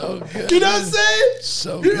so good. You know what I'm saying?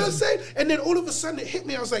 So you know what I'm saying? And then all of a sudden it hit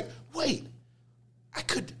me. I was like, wait, I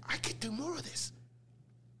could do more of this.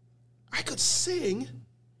 I could sing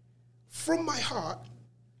from my heart,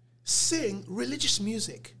 sing religious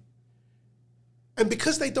music. And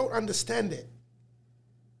because they don't understand it,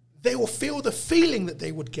 they will feel the feeling that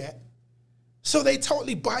they would get. So they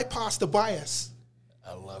totally bypass the bias.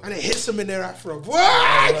 I love and it. it hits them in their afro.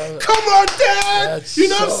 What? Come on, Dad! That's you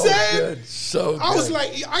know what I'm so saying? good. So good. I was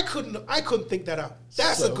like, I couldn't think that up.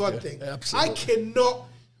 That's So a God good. thing. Absolutely. I cannot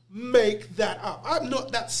make that up. I'm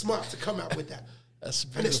not that smart to come out with that. That's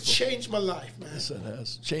beautiful. And it's changed my life, man. Yes, it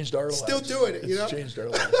has. Changed our lives. Still doing it, you know? It's changed our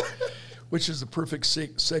lives. Which is the perfect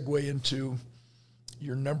segue into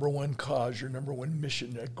your number one cause, your number one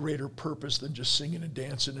mission, a greater purpose than just singing and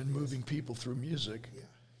dancing and moving people through music.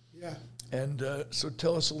 Yeah. And so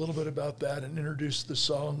tell us a little bit about that and introduce the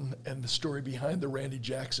song and the story behind the Randy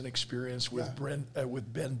Jackson experience with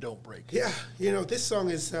Ben Don't Break. Yeah, you know, this song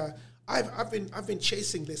is, I've been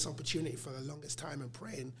chasing this opportunity for the longest time and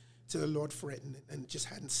praying to the Lord for it and just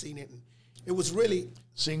hadn't seen it. And it was really...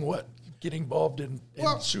 Seeing what? Getting involved in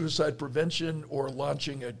suicide prevention or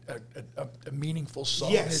launching a meaningful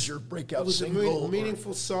song as your breakout single? It was a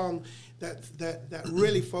meaningful song that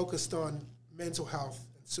really focused on mental health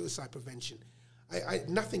and suicide prevention.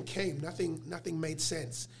 Nothing came, nothing made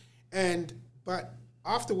sense. But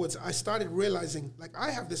afterwards, I started realizing, like,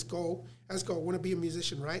 I have this goal, I want to be a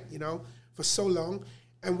musician, right? You know, for so long.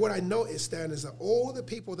 And what I noticed then is that all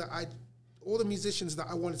the musicians that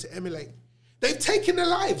I wanted to emulate, they've taken their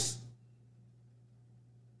lives.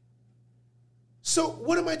 So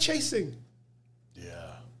what am I chasing?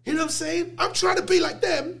 Yeah. You know what I'm saying? I'm trying to be like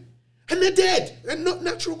them, and they're dead, and not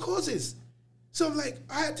natural causes. So I'm like,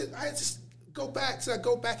 I had to go back. So I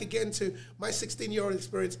go back again to my 16-year-old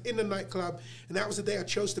experience in the nightclub, and that was the day I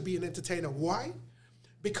chose to be an entertainer. Why?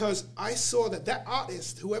 Because I saw that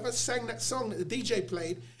artist, whoever sang that song that the DJ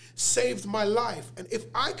played, saved my life. And if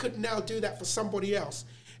I could now do that for somebody else,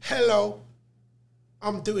 hello,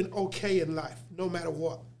 I'm doing okay in life, no matter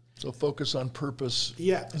what. So focus on purpose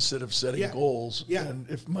instead of setting goals. Yeah. And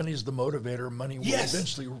if money's the motivator, money will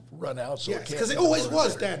eventually run out. So because it always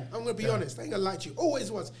was, Dan. I'm going to be honest. I ain't going to lie to you.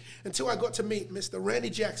 Always was. Until I got to meet Mr.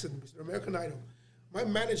 Randy Jackson, Mr. American Idol. My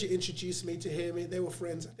manager introduced me to him. They were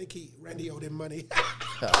friends. I think Randy owed him money.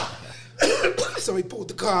 So he pulled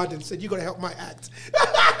the card and said, "You got to help my act."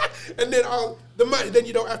 And then the money, then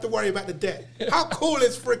you don't have to worry about the debt. How cool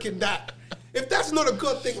is freaking that? If that's not a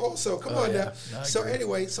good thing also, come on now. No, so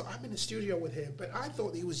anyway, so I'm in the studio with him, but I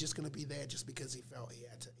thought he was just going to be there just because he felt he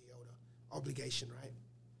owed an obligation, right?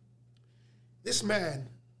 This man,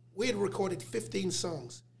 we had recorded 15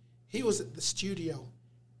 songs. He was at the studio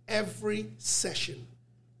every session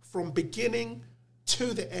from beginning to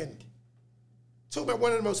the end. Talk about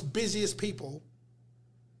one of the most busiest people.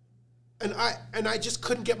 And I just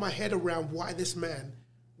couldn't get my head around why this man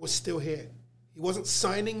was still here. He wasn't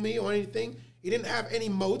signing me or anything. He didn't have any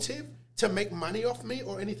motive to make money off me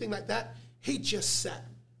or anything like that. He just sat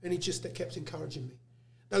and he just kept encouraging me.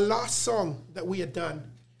 The last song that we had done,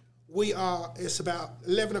 it's about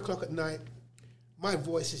 11 o'clock at night. My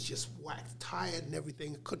voice is just whacked, tired and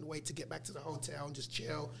everything. I couldn't wait to get back to the hotel and just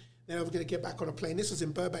chill. Then I was going to get back on a plane. This was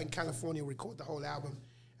in Burbank, California, record the whole album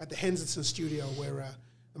at the Henderson studio where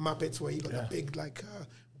the Muppets, where you got the big,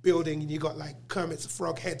 building, and you got Kermit's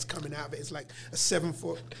frog heads coming out of it. It's like a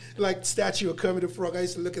 7-foot statue of Kermit the Frog. I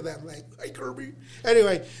used to look at that and like, hey Kirby.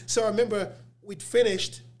 Anyway, so I remember we'd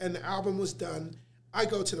finished and the album was done. I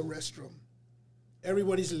go to the restroom.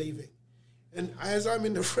 Everybody's leaving. And as I'm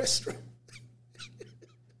in the restroom,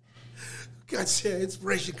 God said,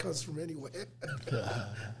 inspiration comes from anywhere.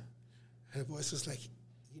 And the voice was like,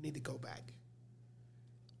 you need to go back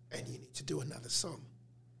and you need to do another song.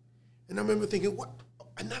 And I remember thinking, what?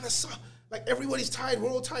 Another song? Like, everybody's tired, we're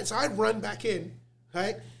all tired. So I run back in,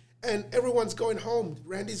 right? And everyone's going home.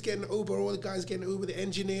 Randy's getting Uber, all the guys getting Uber, the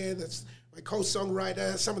engineer, that's my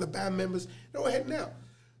co-songwriter, some of the band members, they're all heading out.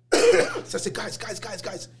 So I said, guys. I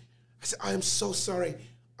said, I am so sorry.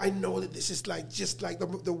 I know that this is just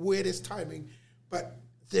the weirdest timing, but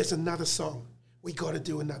there's another song. We got to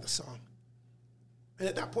do another song. And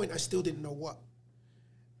at that point, I still didn't know what.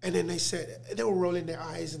 And then they were rolling their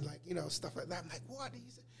eyes and stuff like that. I'm like, what?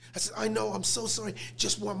 I said, I know, I'm so sorry.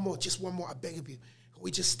 Just one more, I beg of you. We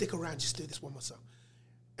just stick around, just do this one more song.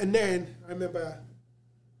 And then I remember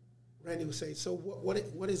Randy was saying, so what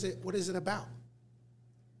is it about?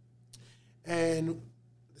 And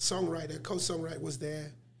the songwriter, co-songwriter was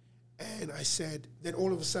there. And I said, then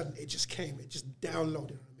all of a sudden it just came, it just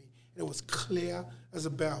downloaded on me. And it was clear as a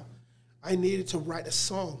bell. I needed to write a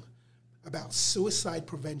song about suicide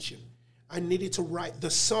prevention. I needed to write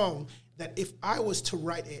the song that if I was to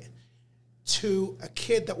write it to a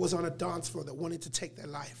kid that was on a dance floor that wanted to take their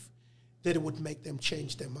life, that it would make them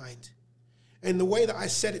change their mind. And the way that I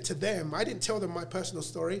said it to them, I didn't tell them my personal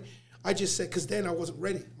story. I just said, because then I wasn't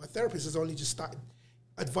ready. My therapist has only just started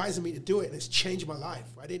advising me to do it, and it's changed my life.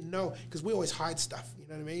 I didn't know, because we always hide stuff, you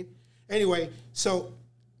know what I mean? Anyway, so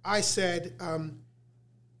I said,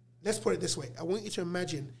 let's put it this way. I want you to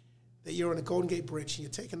imagine that you're on a Golden Gate Bridge, and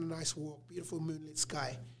you're taking a nice walk, beautiful moonlit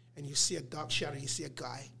sky, and you see a dark shadow, you see a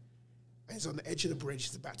guy, and he's on the edge of the bridge,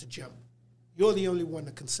 he's about to jump. You're the only one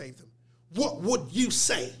that can save them. What would you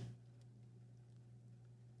say?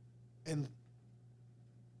 And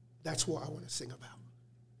that's what I want to sing about.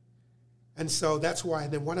 And so that's why.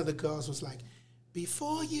 And then one of the girls was like,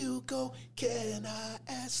 before you go, can I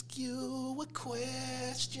ask you a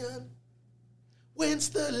question? When's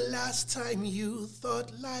the last time you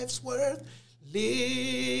thought life's worth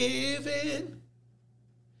living?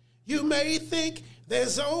 You may think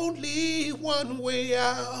there's only one way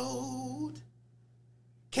out.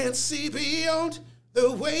 Can't see beyond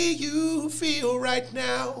the way you feel right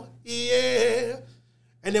now, yeah.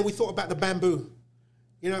 And then we thought about the bamboo,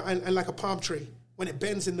 and like a palm tree. When it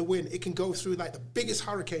bends in the wind, it can go through like the biggest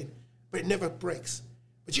hurricane, but it never breaks.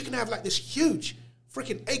 But you can have like this huge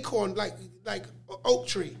freaking acorn, like oak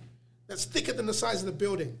tree that's thicker than the size of the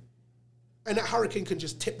building. And that hurricane can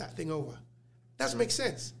just tip that thing over. Doesn't make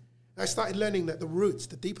sense. And I started learning that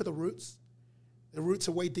the deeper the roots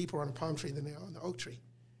are way deeper on a palm tree than they are on the oak tree.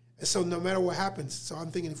 And so no matter what happens, so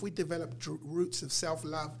I'm thinking if we develop roots of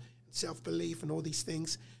self-love, self-belief and all these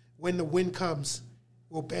things, when the wind comes,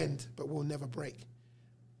 we'll bend, but we'll never break.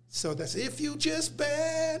 So that's if you just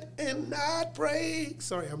bend and not break.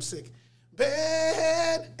 Sorry, I'm sick.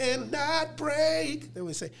 Bend and not break. Then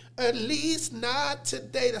we say, at least not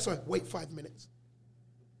today. That's why, wait 5 minutes.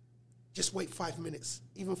 Just wait 5 minutes,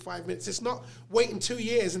 even 5 minutes. It's not waiting 2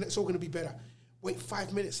 years and it's all going to be better. Wait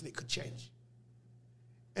 5 minutes and it could change.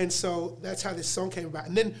 And so that's how this song came about.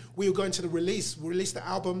 And then we were going to release the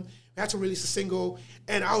album. We had to release a single.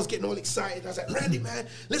 And I was getting all excited. I was like, Randy, man,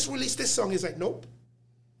 let's release this song. He's like, nope.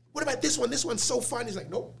 What about this one? This one's so fun. He's like,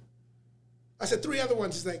 nope. I said, 3 other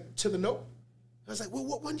ones. He's like, to the nope. I was like, well,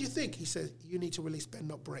 what one do you think? He said, you need to release Bend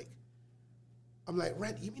Not Break. I'm like,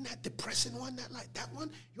 Randy, you mean that depressing one? That one?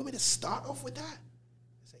 You want me to start off with that?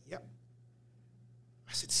 I said, yep.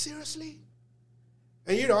 I said, seriously?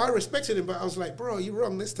 And, I respected him, but I was like, bro, you're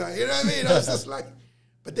wrong this time. You know what I mean? I was just like,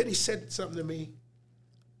 but then he said something to me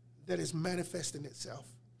that is manifesting itself.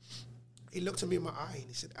 He looked at me in my eye and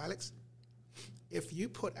he said, Alex, if you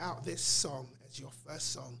put out this song as your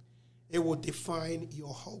first song, it will define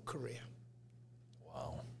your whole career.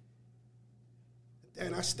 Wow.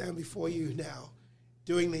 And I stand before you now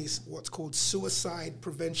doing these what's called suicide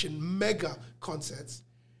prevention mega concerts.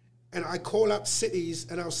 And I call up cities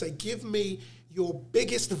and I'll say, give me your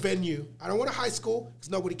biggest venue. I don't want a high school because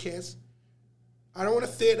nobody cares. I don't want a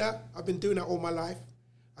theater. I've been doing that all my life.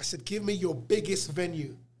 I said, give me your biggest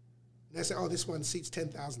venue. And they say, oh, this one seats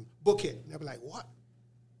 10,000. Book it. And they'll be like, what?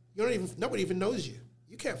 Nobody even knows you.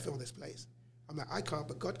 You can't fill this place. I'm like, I can't,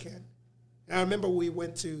 but God can. And I remember we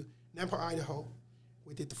went to Nampa, Idaho.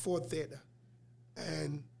 We did the Ford Theater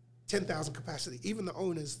and 10,000 capacity. Even the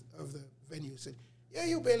owners of the venue said, yeah,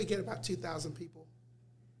 you'll barely get about 2,000 people.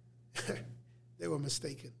 They were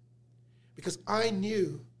mistaken because I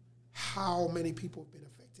knew how many people have been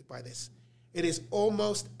affected by this. It is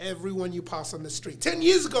almost everyone you pass on the street. 10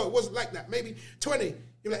 years ago, it wasn't like that. Maybe 20.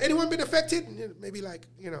 You're like, anyone been affected? Maybe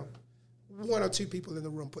 1 or 2 people in the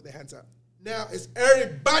room put their hands up. Now it's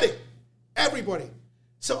everybody.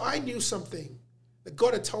 So I knew something that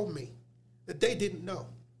God had told me that they didn't know.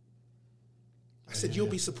 I said, you'll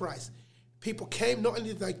be surprised. People came, not only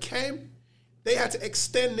did they came, they had to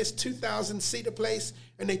extend this 2,000-seater place,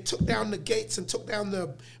 and they took down the gates and took down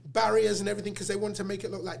the barriers and everything because they wanted to make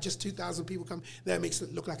it look like just 2,000 people come. That makes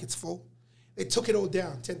it look like it's full. They took it all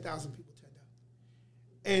down. 10,000 people turned out.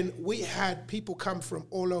 And we had people come from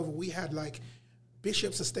all over. We had like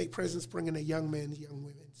bishops and stake presidents bringing their young men, young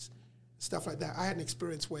women, stuff like that. I had an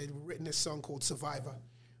experience where we'd written this song called Survivor.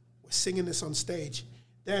 We're singing this on stage.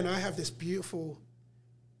 Then I have this beautiful...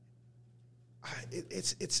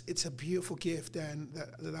 It's a beautiful gift, Dan,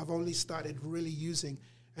 that I've only started really using,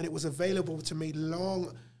 and it was available to me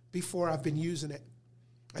long before I've been using it.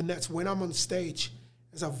 And that's when I'm on stage,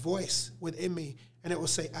 there's a voice within me, and it will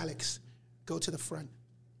say, Alex, go to the front.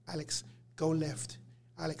 Alex, go left.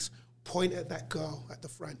 Alex, point at that girl at the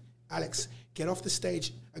front. Alex, get off the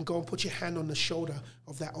stage and go and put your hand on the shoulder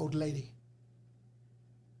of that old lady.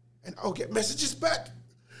 And I'll get messages back.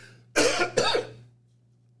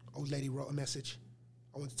 Old lady wrote a message.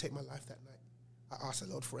 I want to take my life that night. I asked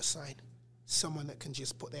the Lord for a sign. Someone that can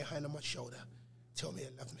just put their hand on my shoulder, tell me they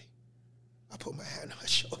love me. I put my hand on her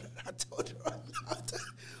shoulder and I told her I loved her.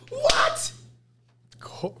 What?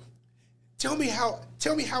 Cool. Tell me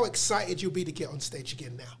how excited you'll be to get on stage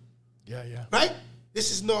again now. Yeah. Right?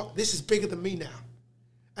 This is bigger than me now.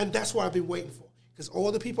 And that's what I've been waiting for. Because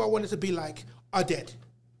all the people I wanted to be like are dead.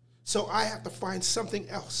 So I have to find something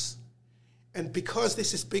else. And because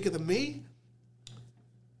this is bigger than me,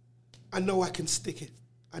 I know I can stick it.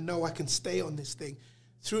 I know I can stay on this thing.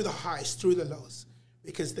 through the highs, through the lows,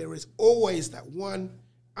 because there is always that one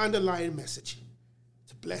underlying message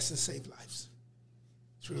to bless and save lives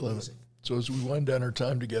through music. So as we wind down our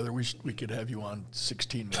time together, we could have you on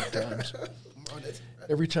 16 more times.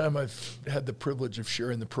 Every time I've had the privilege of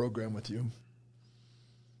sharing the program with you,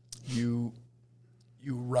 you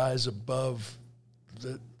rise above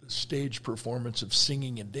the stage performance of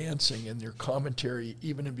singing and dancing and your commentary,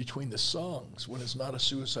 even in between the songs, when it's not a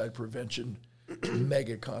suicide prevention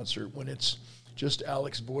mega concert, when it's just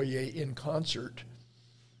Alex Boye in concert,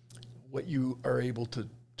 what you are able to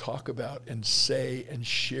talk about and say and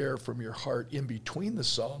share from your heart in between the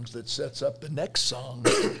songs that sets up the next song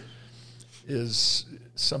is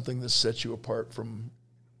something that sets you apart from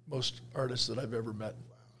most artists that I've ever met.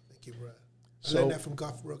 Wow, thank you, bro. I So, learned that from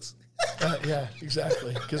Garth Brooks. yeah,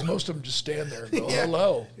 exactly. Because most of them just stand there and go,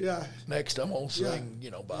 hello. Yeah. Next, I'm going to sing,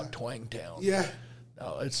 Bob Twangtown. Yeah.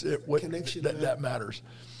 No, what Connection, that matters.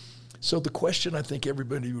 So the question I think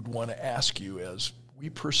everybody would want to ask you is, we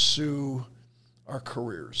pursue our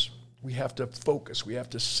careers. We have to focus. We have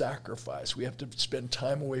to sacrifice. We have to spend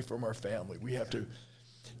time away from our family. We have to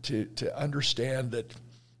understand that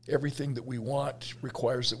everything that we want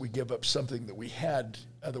requires that we give up something that we had.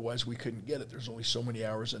 Otherwise, we couldn't get it. There's only so many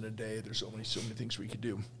hours in a day. There's so many things we could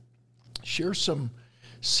do. Share some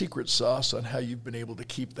secret sauce on how you've been able to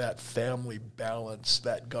keep that family balance,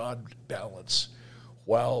 that God balance,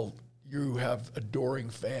 while you have adoring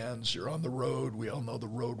fans. You're on the road. We all know the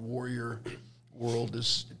road warrior world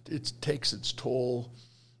it takes its toll,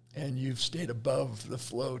 and you've stayed above the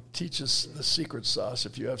flow. Teach us the secret sauce.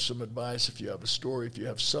 If you have some advice, if you have a story, if you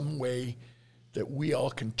have some way that we all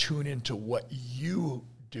can tune into what you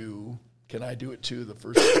do. Can I do it too?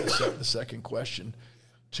 The second question,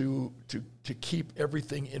 to keep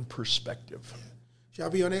everything in perspective. Shall I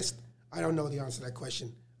be honest? I don't know the answer to that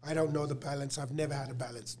question. I don't know the balance. I've never had a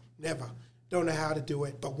balance. Never. Don't know how to do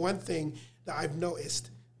it. But one thing that I've noticed,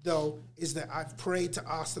 though, is that I've prayed to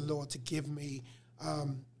ask the Lord to give me,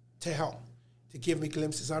 to help, to give me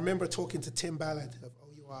glimpses. I remember talking to Tim Ballard of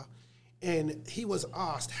OUR, and he was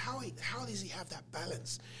asked, how does he have that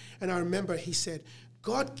balance? And I remember he said,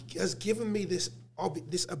 God has given me this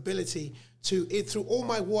ability to, through all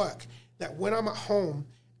my work, that when I'm at home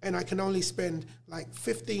and I can only spend like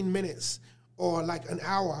 15 minutes or like an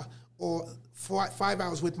hour or 5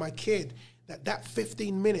 hours with my kid, that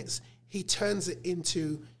 15 minutes, he turns it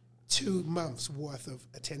into 2 months worth of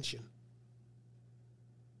attention.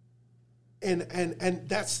 And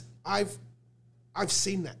that's, I've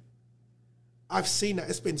seen that. I've seen that.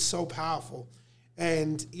 It's been so powerful.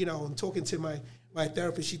 And, I'm talking to my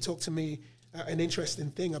therapist. She talked to me an interesting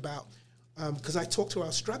thing about, because I talked to her, I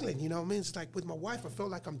was struggling, what I mean? It's like with my wife, I feel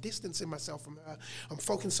like I'm distancing myself from her. I'm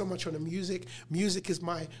focusing so much on the music. Music is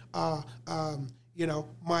my, my,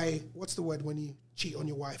 what's the word when you cheat on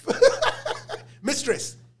your wife?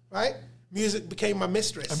 Mistress, right? Music became my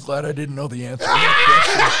mistress. I'm glad I didn't know the answer to that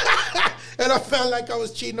question. And I felt like I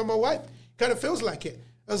was cheating on my wife. Kind of feels like it.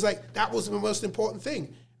 I was like, that was the most important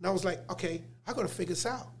thing. And I was like, okay, I got to figure this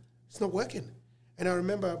out. It's not working. And I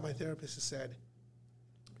remember my therapist has said,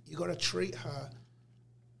 you got to treat her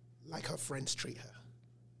like her friends treat her.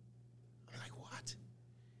 I'm like, what?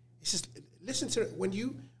 It's just, listen to it. When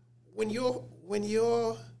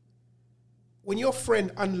your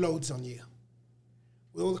friend unloads on you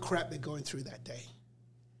with all the crap they're going through that day,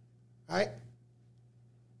 right?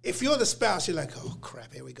 If you're the spouse, you're like, oh,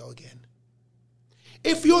 crap, here we go again.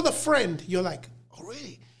 If you're the friend, you're like, oh,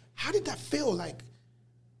 really? How did that feel? Like,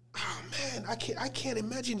 oh, man, I can't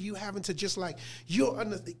imagine you having to just like, you're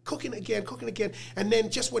cooking again, and then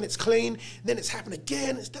just when it's clean, then it's happened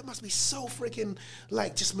again. That must be so freaking,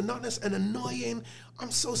 like, just monotonous and annoying. I'm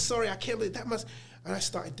so sorry. I can't believe that must. And I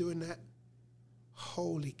started doing that.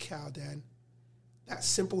 Holy cow, Dan. That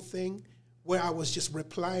simple thing where I was just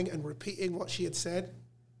replying and repeating what she had said,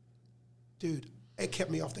 dude, it kept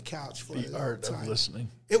me off the couch for a long time. The art of listening.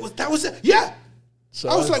 That was it. Yeah. So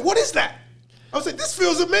I was like, what is that? I was like, this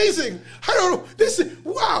feels amazing. I don't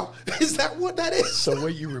know. Wow. Is that what that is? So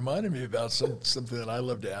what you reminded me about, something that I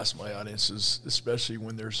love to ask my audiences, especially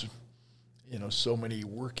when there's, so many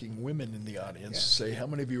working women in the audience, say, how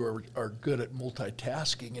many of you are good at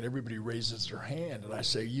multitasking? And everybody raises their hand. And I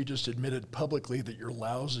say, you just admitted publicly that you're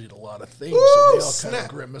lousy at a lot of things. Ooh, and they all kind of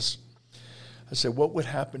grimace. I said, what would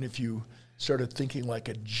happen if you started thinking like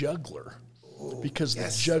a juggler? Because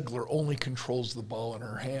the juggler only controls the ball in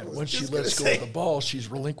her hand. Once she lets go of the ball, she's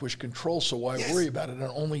relinquished control. So why worry about it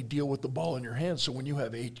and only deal with the ball in your hand? So when you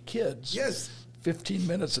have 8 kids, 15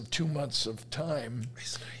 minutes of 2 months of time.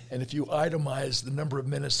 And if you itemize the number of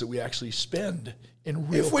minutes that we actually spend in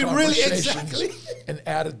real conversations and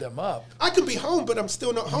added them up. I can be home, but I'm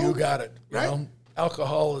still not home. You got it. Right? You know,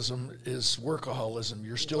 alcoholism is workaholism.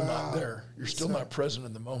 You're still not there. You're still not present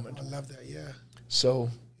in the moment. I love that, yeah. So,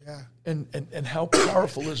 and how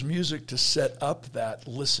powerful is music to set up that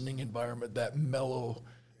listening environment, that mellow,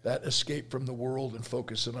 that escape from the world and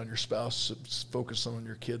focusing on your spouse, focusing on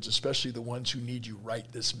your kids, especially the ones who need you right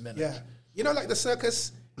this minute. Yeah. You know, like the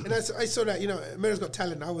circus, and I saw that, you know, America's Got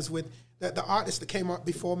Talent, I was with the artist that came up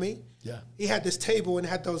before me. Yeah. He had this table and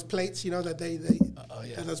had those plates, you know, that they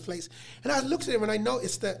had those plates. And I looked at him and I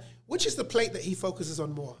noticed that, which is the plate that he focuses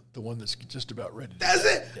on more? The one that's just about ready. That's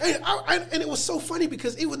it. Yeah. And it was so funny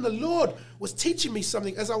because even the Lord was teaching me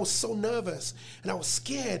something as I was so nervous and I was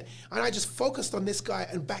scared. And I just focused on this guy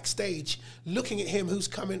and backstage looking at him who's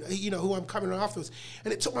coming, you know, who I'm coming afterwards.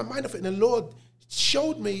 And it took my mind off it. And the Lord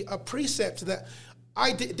showed me a precept that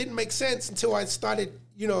didn't make sense until I started,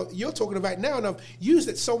 you know, you're talking about now, and I've used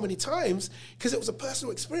it so many times because it was a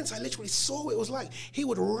personal experience. I literally saw what it was like. He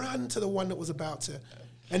would run to the one that was about to,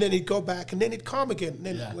 and then he'd go back, and then he'd calm again. And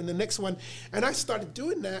then when the next one, and I started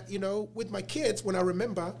doing that, you know, with my kids when I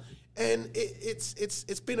remember, and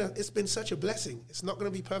it's been such a blessing. It's not going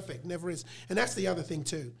to be perfect, never is, and that's the other thing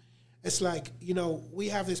too. It's like, you know, we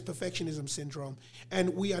have this perfectionism syndrome,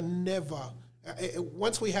 and we are never.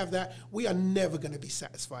 Once we have that, we are never going to be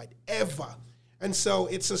satisfied, ever. And so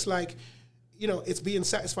it's just like, you know, it's being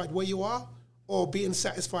satisfied where you are or being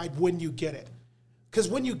satisfied when you get it. Because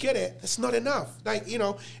when you get it, it's not enough. Like, you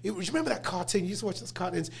know, remember that cartoon? You used to watch those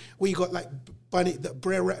cartoons where you got like Bunny,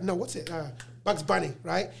 Bugs Bunny,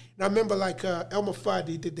 right? And I remember like Elmer Fudd,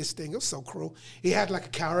 he did this thing. It was so cruel. He had like a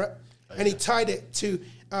carrot and he tied it to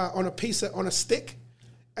on a stick.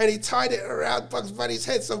 And he tied it around Bugs Bunny's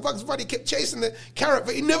head. So Bugs Bunny kept chasing the carrot,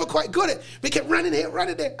 but he never quite got it. But he kept running here, and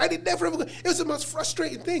he never ever got it. It was the most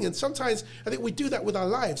frustrating thing. And sometimes I think we do that with our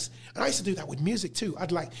lives. And I used to do that with music too.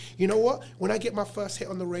 I'd like, you know what? When I get my first hit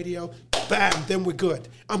on the radio, bam, then we're good.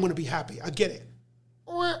 I'm going to be happy. I get it.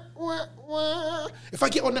 If I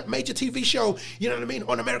get on that major TV show, you know what I mean,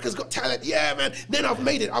 on America's Got Talent, yeah, man, then I've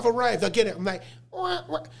made it. I've arrived. I get it. I'm like,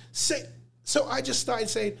 so I just started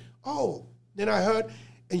saying, oh, then I heard,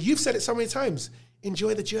 and you've said it so many times,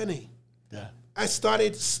 enjoy the journey. Yeah. I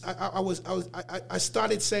started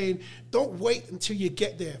saying, don't wait until you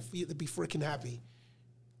get there for you to be freaking happy.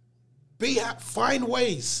 Find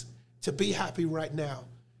ways to be happy right now.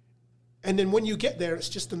 And then when you get there, it's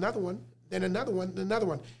just another one, then another one, another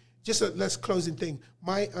one. Just a less closing thing.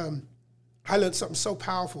 I learned something so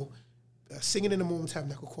powerful, singing in the Mormon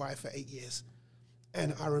Tabernacle Choir for 8 years.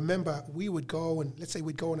 And I remember we would go, and let's say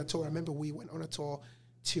we'd go on a tour. I remember we went on a tour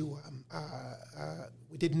to,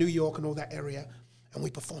 we did New York and all that area, and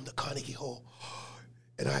we performed at Carnegie Hall.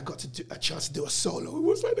 And I got a chance to do a solo. It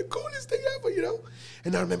was like the coolest thing ever, you know?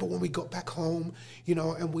 And I remember when we got back home, you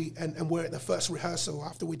know, and we're at the first rehearsal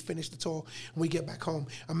after we'd finished the tour, and we get back home,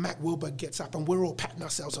 and Mac Wilberg gets up, and we're all patting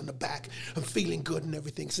ourselves on the back and feeling good and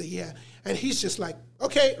everything. So, yeah. And he's just like,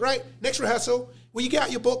 okay, right, next rehearsal, will you get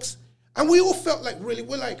out your books? And we all felt like really,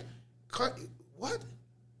 we're like, what?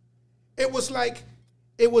 It was like,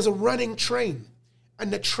 it was a running train,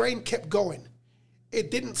 and the train kept going.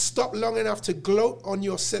 It didn't stop long enough to gloat on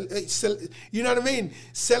your, you know what I mean?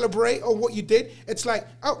 Celebrate on what you did. It's like,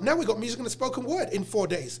 oh, now we got music and a spoken word in 4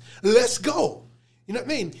 days. Let's go. You know what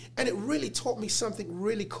I mean? And it really taught me something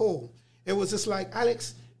really cool. It was just like,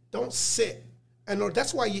 Alex, don't sit. And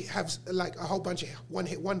that's why you have like a whole bunch of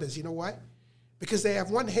one-hit wonders. You know why? Because they have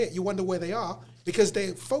one hit, you wonder where they are, because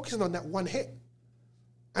they're focusing on that one hit.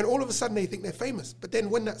 And all of a sudden they think they're famous. But then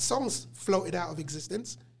when that song's floated out of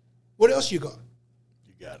existence, what else you got?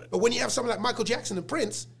 You got it. But when you have someone like Michael Jackson and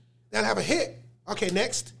Prince, they'll have a hit. Okay,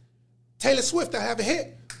 next. Taylor Swift, they'll have a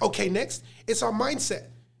hit. Okay, next. It's our mindset.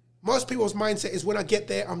 Most people's mindset is when I get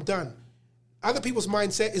there, I'm done. Other people's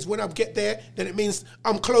mindset is when I get there, then it means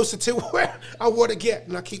I'm closer to where I want to get,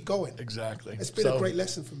 and I keep going. Exactly. It's been a great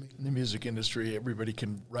lesson for me. In the music industry, everybody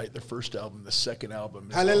can write their first album. The second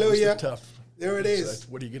album is Hallelujah. tough. There it is.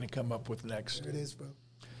 What are you going to come up with next? There it is, bro.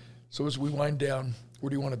 So as we wind down,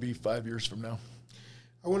 where do you want to be 5 years from now?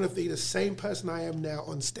 I want to be the same person I am now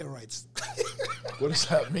on steroids. What does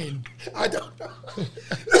that mean? I don't know.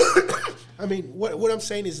 I mean, what I'm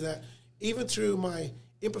saying is that even through my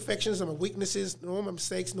imperfections and my weaknesses and all my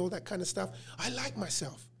mistakes and all that kind of stuff, I like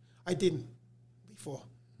myself. I didn't before.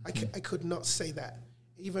 I could not say that,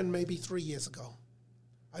 even maybe 3 years ago.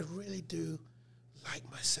 I really do like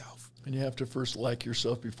myself. And you have to first like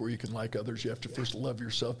yourself before you can like others. You have to first love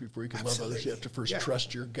yourself before you can love others. You have to first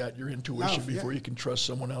trust your gut, your intuition before you can trust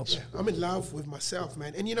someone else. Yeah. I'm in love with myself,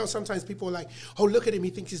 man. And you know, sometimes people are like, oh, look at him. He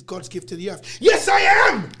thinks he's God's gift to the earth. Yes, I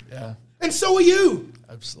am. Yeah. And so are you.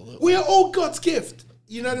 Absolutely. We are all God's gift.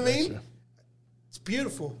 You know what I mean? Gotcha. It's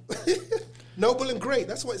beautiful. Noble and great.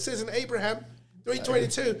 That's what it says in Abraham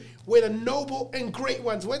 3:22. We're the noble and great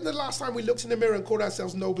ones. When's the last time we looked in the mirror and called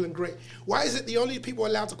ourselves noble and great? Why is it the only people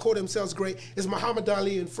allowed to call themselves great is Muhammad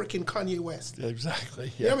Ali and freaking Kanye West? Exactly.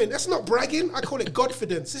 Yeah. You know what I mean? That's not bragging. I call it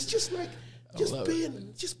Godfidence. It's just like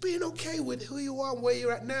just being okay with who you are and where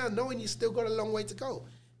you're at now, knowing you still got a long way to go.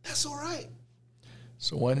 That's all right.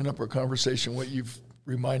 So winding up our conversation, what you've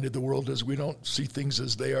reminded the world is we don't see things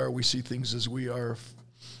as they are. We see things as we are.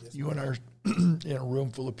 You and I are in a room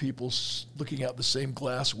full of people looking out the same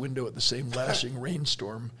glass window at the same lashing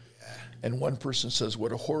rainstorm. And one person says,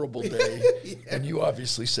 what a horrible day. And you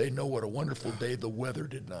obviously say, no, what a wonderful day. The weather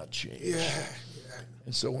did not change.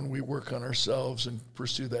 And so when we work on ourselves and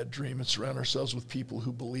pursue that dream and surround ourselves with people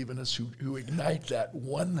who believe in us, who ignite that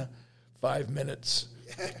 5 minutes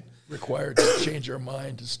required to change our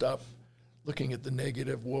mind, to stop looking at the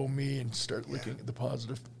negative, woe me, and start looking at the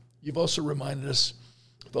positive. You've also reminded us,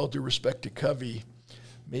 with all due respect to Covey,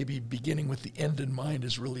 maybe beginning with the end in mind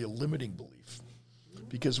is really a limiting belief.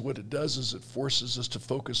 Because what it does is it forces us to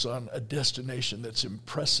focus on a destination that's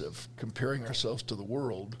impressive, comparing ourselves to the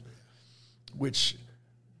world, which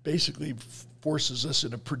basically forces us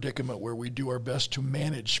in a predicament where we do our best to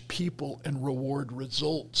manage people and reward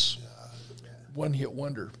results. One-hit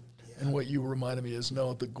wonder. And what you reminded me is,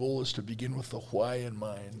 no, the goal is to begin with the why in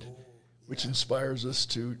mind, which inspires us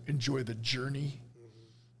to enjoy the journey,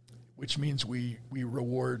 which means we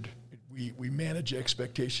reward, we manage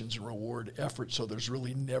expectations and reward effort, so there's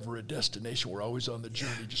really never a destination. We're always on the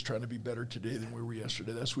journey, just trying to be better today than we were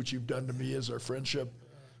yesterday. That's what you've done to me as our friendship.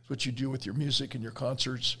 It's what you do with your music and your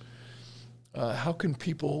concerts. How can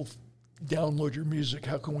people download your music?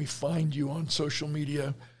 How can we find you on social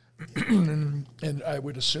media? and I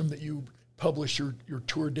would assume that you publish your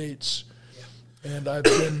tour dates. And I've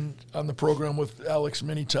been on the program with Alex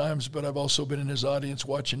many times, but I've also been in his audience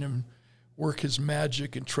watching him work his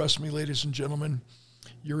magic. And trust me, ladies and gentlemen,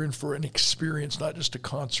 you're in for an experience, not just a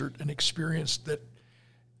concert, an experience that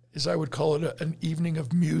is, I would call it, an evening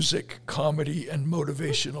of music, comedy, and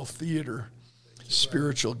motivational theater,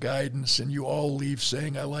 spiritual guidance. And you all leave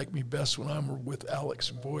saying, I like me best when I'm with Alex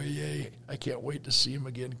Boye. I can't wait to see him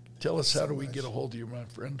again. Tell us, how do we get a hold of you, my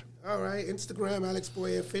friend? All right, Instagram, Alex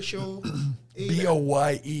Boye Official.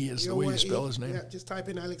 Boye is the way you spell his name. Yeah, just type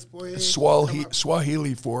in Alex Boye.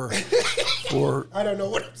 Swahili for I don't know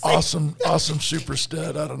what I'm saying. awesome super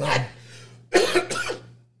stud. I don't know.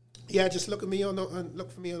 Yeah, just look for me on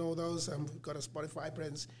all those. We've got a Spotify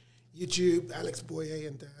presence, YouTube, Alex Boye,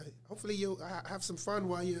 and hopefully you'll have some fun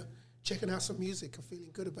while you're checking out some music and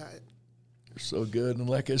feeling good about it. You're so good, and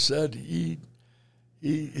like I said, he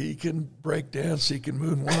can break dance, he can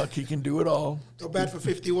moonwalk, he can do it all. No bad for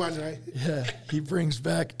 51, right? Yeah, he brings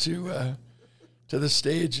back to the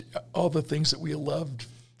stage all the things that we loved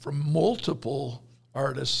from multiple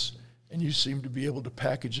artists, and you seem to be able to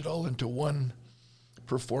package it all into one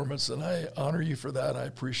performance, and I honor you for that. I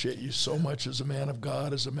appreciate you so much as a man of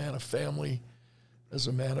God, as a man of family, as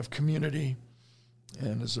a man of community,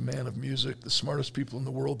 and as a man of music. The smartest people in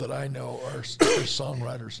the world that I know are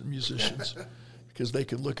songwriters and musicians, because they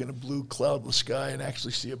can look in a blue cloudless sky and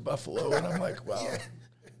actually see a buffalo, and I'm like, wow,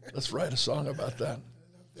 let's write a song about that.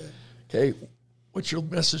 Okay, what's your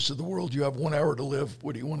message to the world? You have 1 hour to live.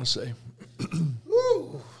 What do you want to say?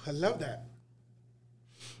 Ooh, I love that.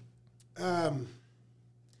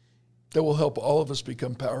 That will help all of us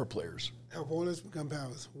become power players. Help all of us become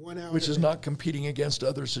powers. 1 hour. Which is not competing against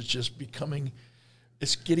others. It's just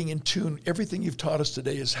it's getting in tune. Everything you've taught us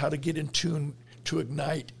today is how to get in tune, to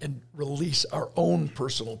ignite and release our own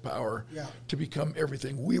personal power to become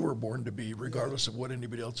everything we were born to be, regardless of what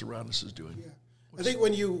anybody else around us is doing. Yeah. I think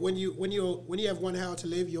when you have 1 hour to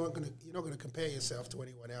live, you're not gonna compare yourself to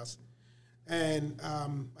anyone else. And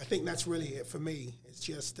I think that's really it for me. It's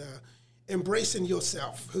just embracing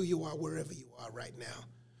yourself, who you are, wherever you are right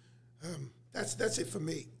now. That's it for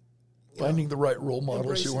me. Finding the right role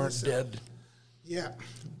models who aren't dead. Yeah.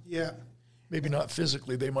 Maybe not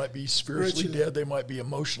physically. They might be spiritually dead. They might be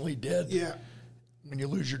emotionally dead. Yeah. When you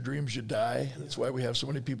lose your dreams, you die. That's why we have so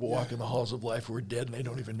many people walking the halls of life who are dead and they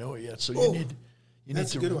don't even know it yet. So you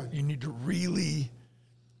need to really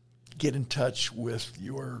get in touch with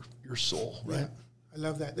your soul, right? Yeah. I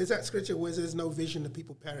love that. There's that scripture where there's no vision, the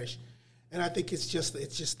people perish. And I think it's just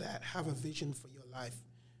that. Have a vision for your life,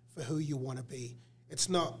 for who you want to be, It's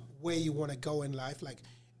not where you want to go in life. Like,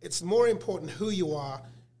 it's more important who you are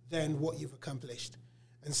than what you've accomplished.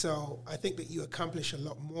 And so I think that you accomplish a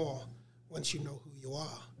lot more once you know who you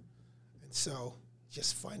are. And so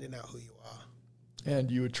just finding out who you are. And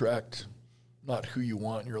you attract not who you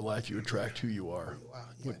want in your life, you attract who you are. Who you are,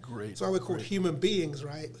 yeah. What great. So we're called human beings,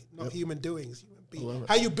 right? Not human doings. Human beings.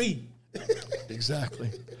 How you be?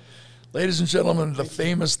 Exactly. Ladies and gentlemen, the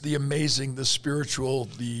famous, the amazing, the spiritual,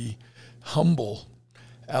 the humble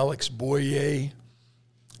Alex Boye.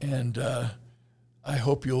 And I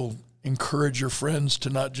hope you'll encourage your friends to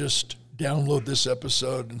not just download this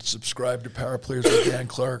episode and subscribe to Power Players with Dan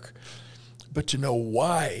Clark, but to know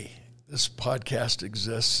why this podcast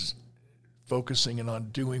exists, focusing in on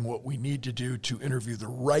doing what we need to do to interview the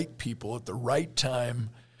right people at the right time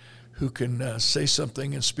who can say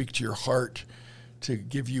something and speak to your heart to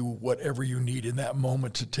give you whatever you need in that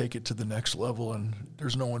moment to take it to the next level. And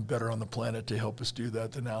there's no one better on the planet to help us do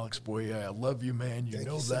that than Alex Boye. I love you, man. You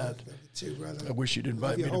know that. Love you too, brother. I wish you'd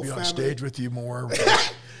invite me to be on family. stage with you more.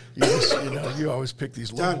 But you always pick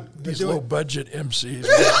these low budget MCs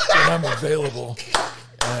when I'm available.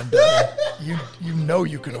 And you know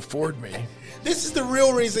you can afford me. This is the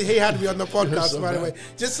real reason he had to be on the podcast, by the way.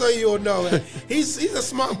 Just so you all know, man. He's a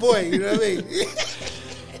smart boy, you know what I mean?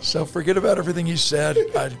 So forget about everything you said.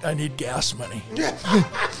 I need gas money.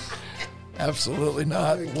 Absolutely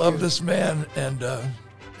not. Love this man, and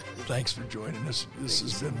thanks for joining us. This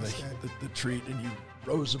has been the treat, and you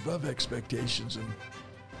rose above expectations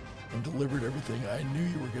and delivered everything I knew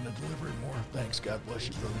you were going to deliver and more. Thanks. God bless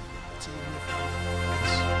you, brother.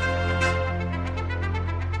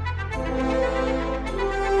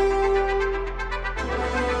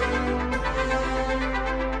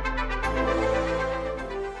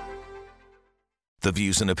 The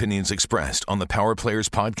views and opinions expressed on the Power Players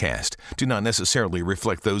podcast do not necessarily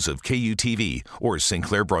reflect those of KUTV or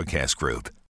Sinclair Broadcast Group.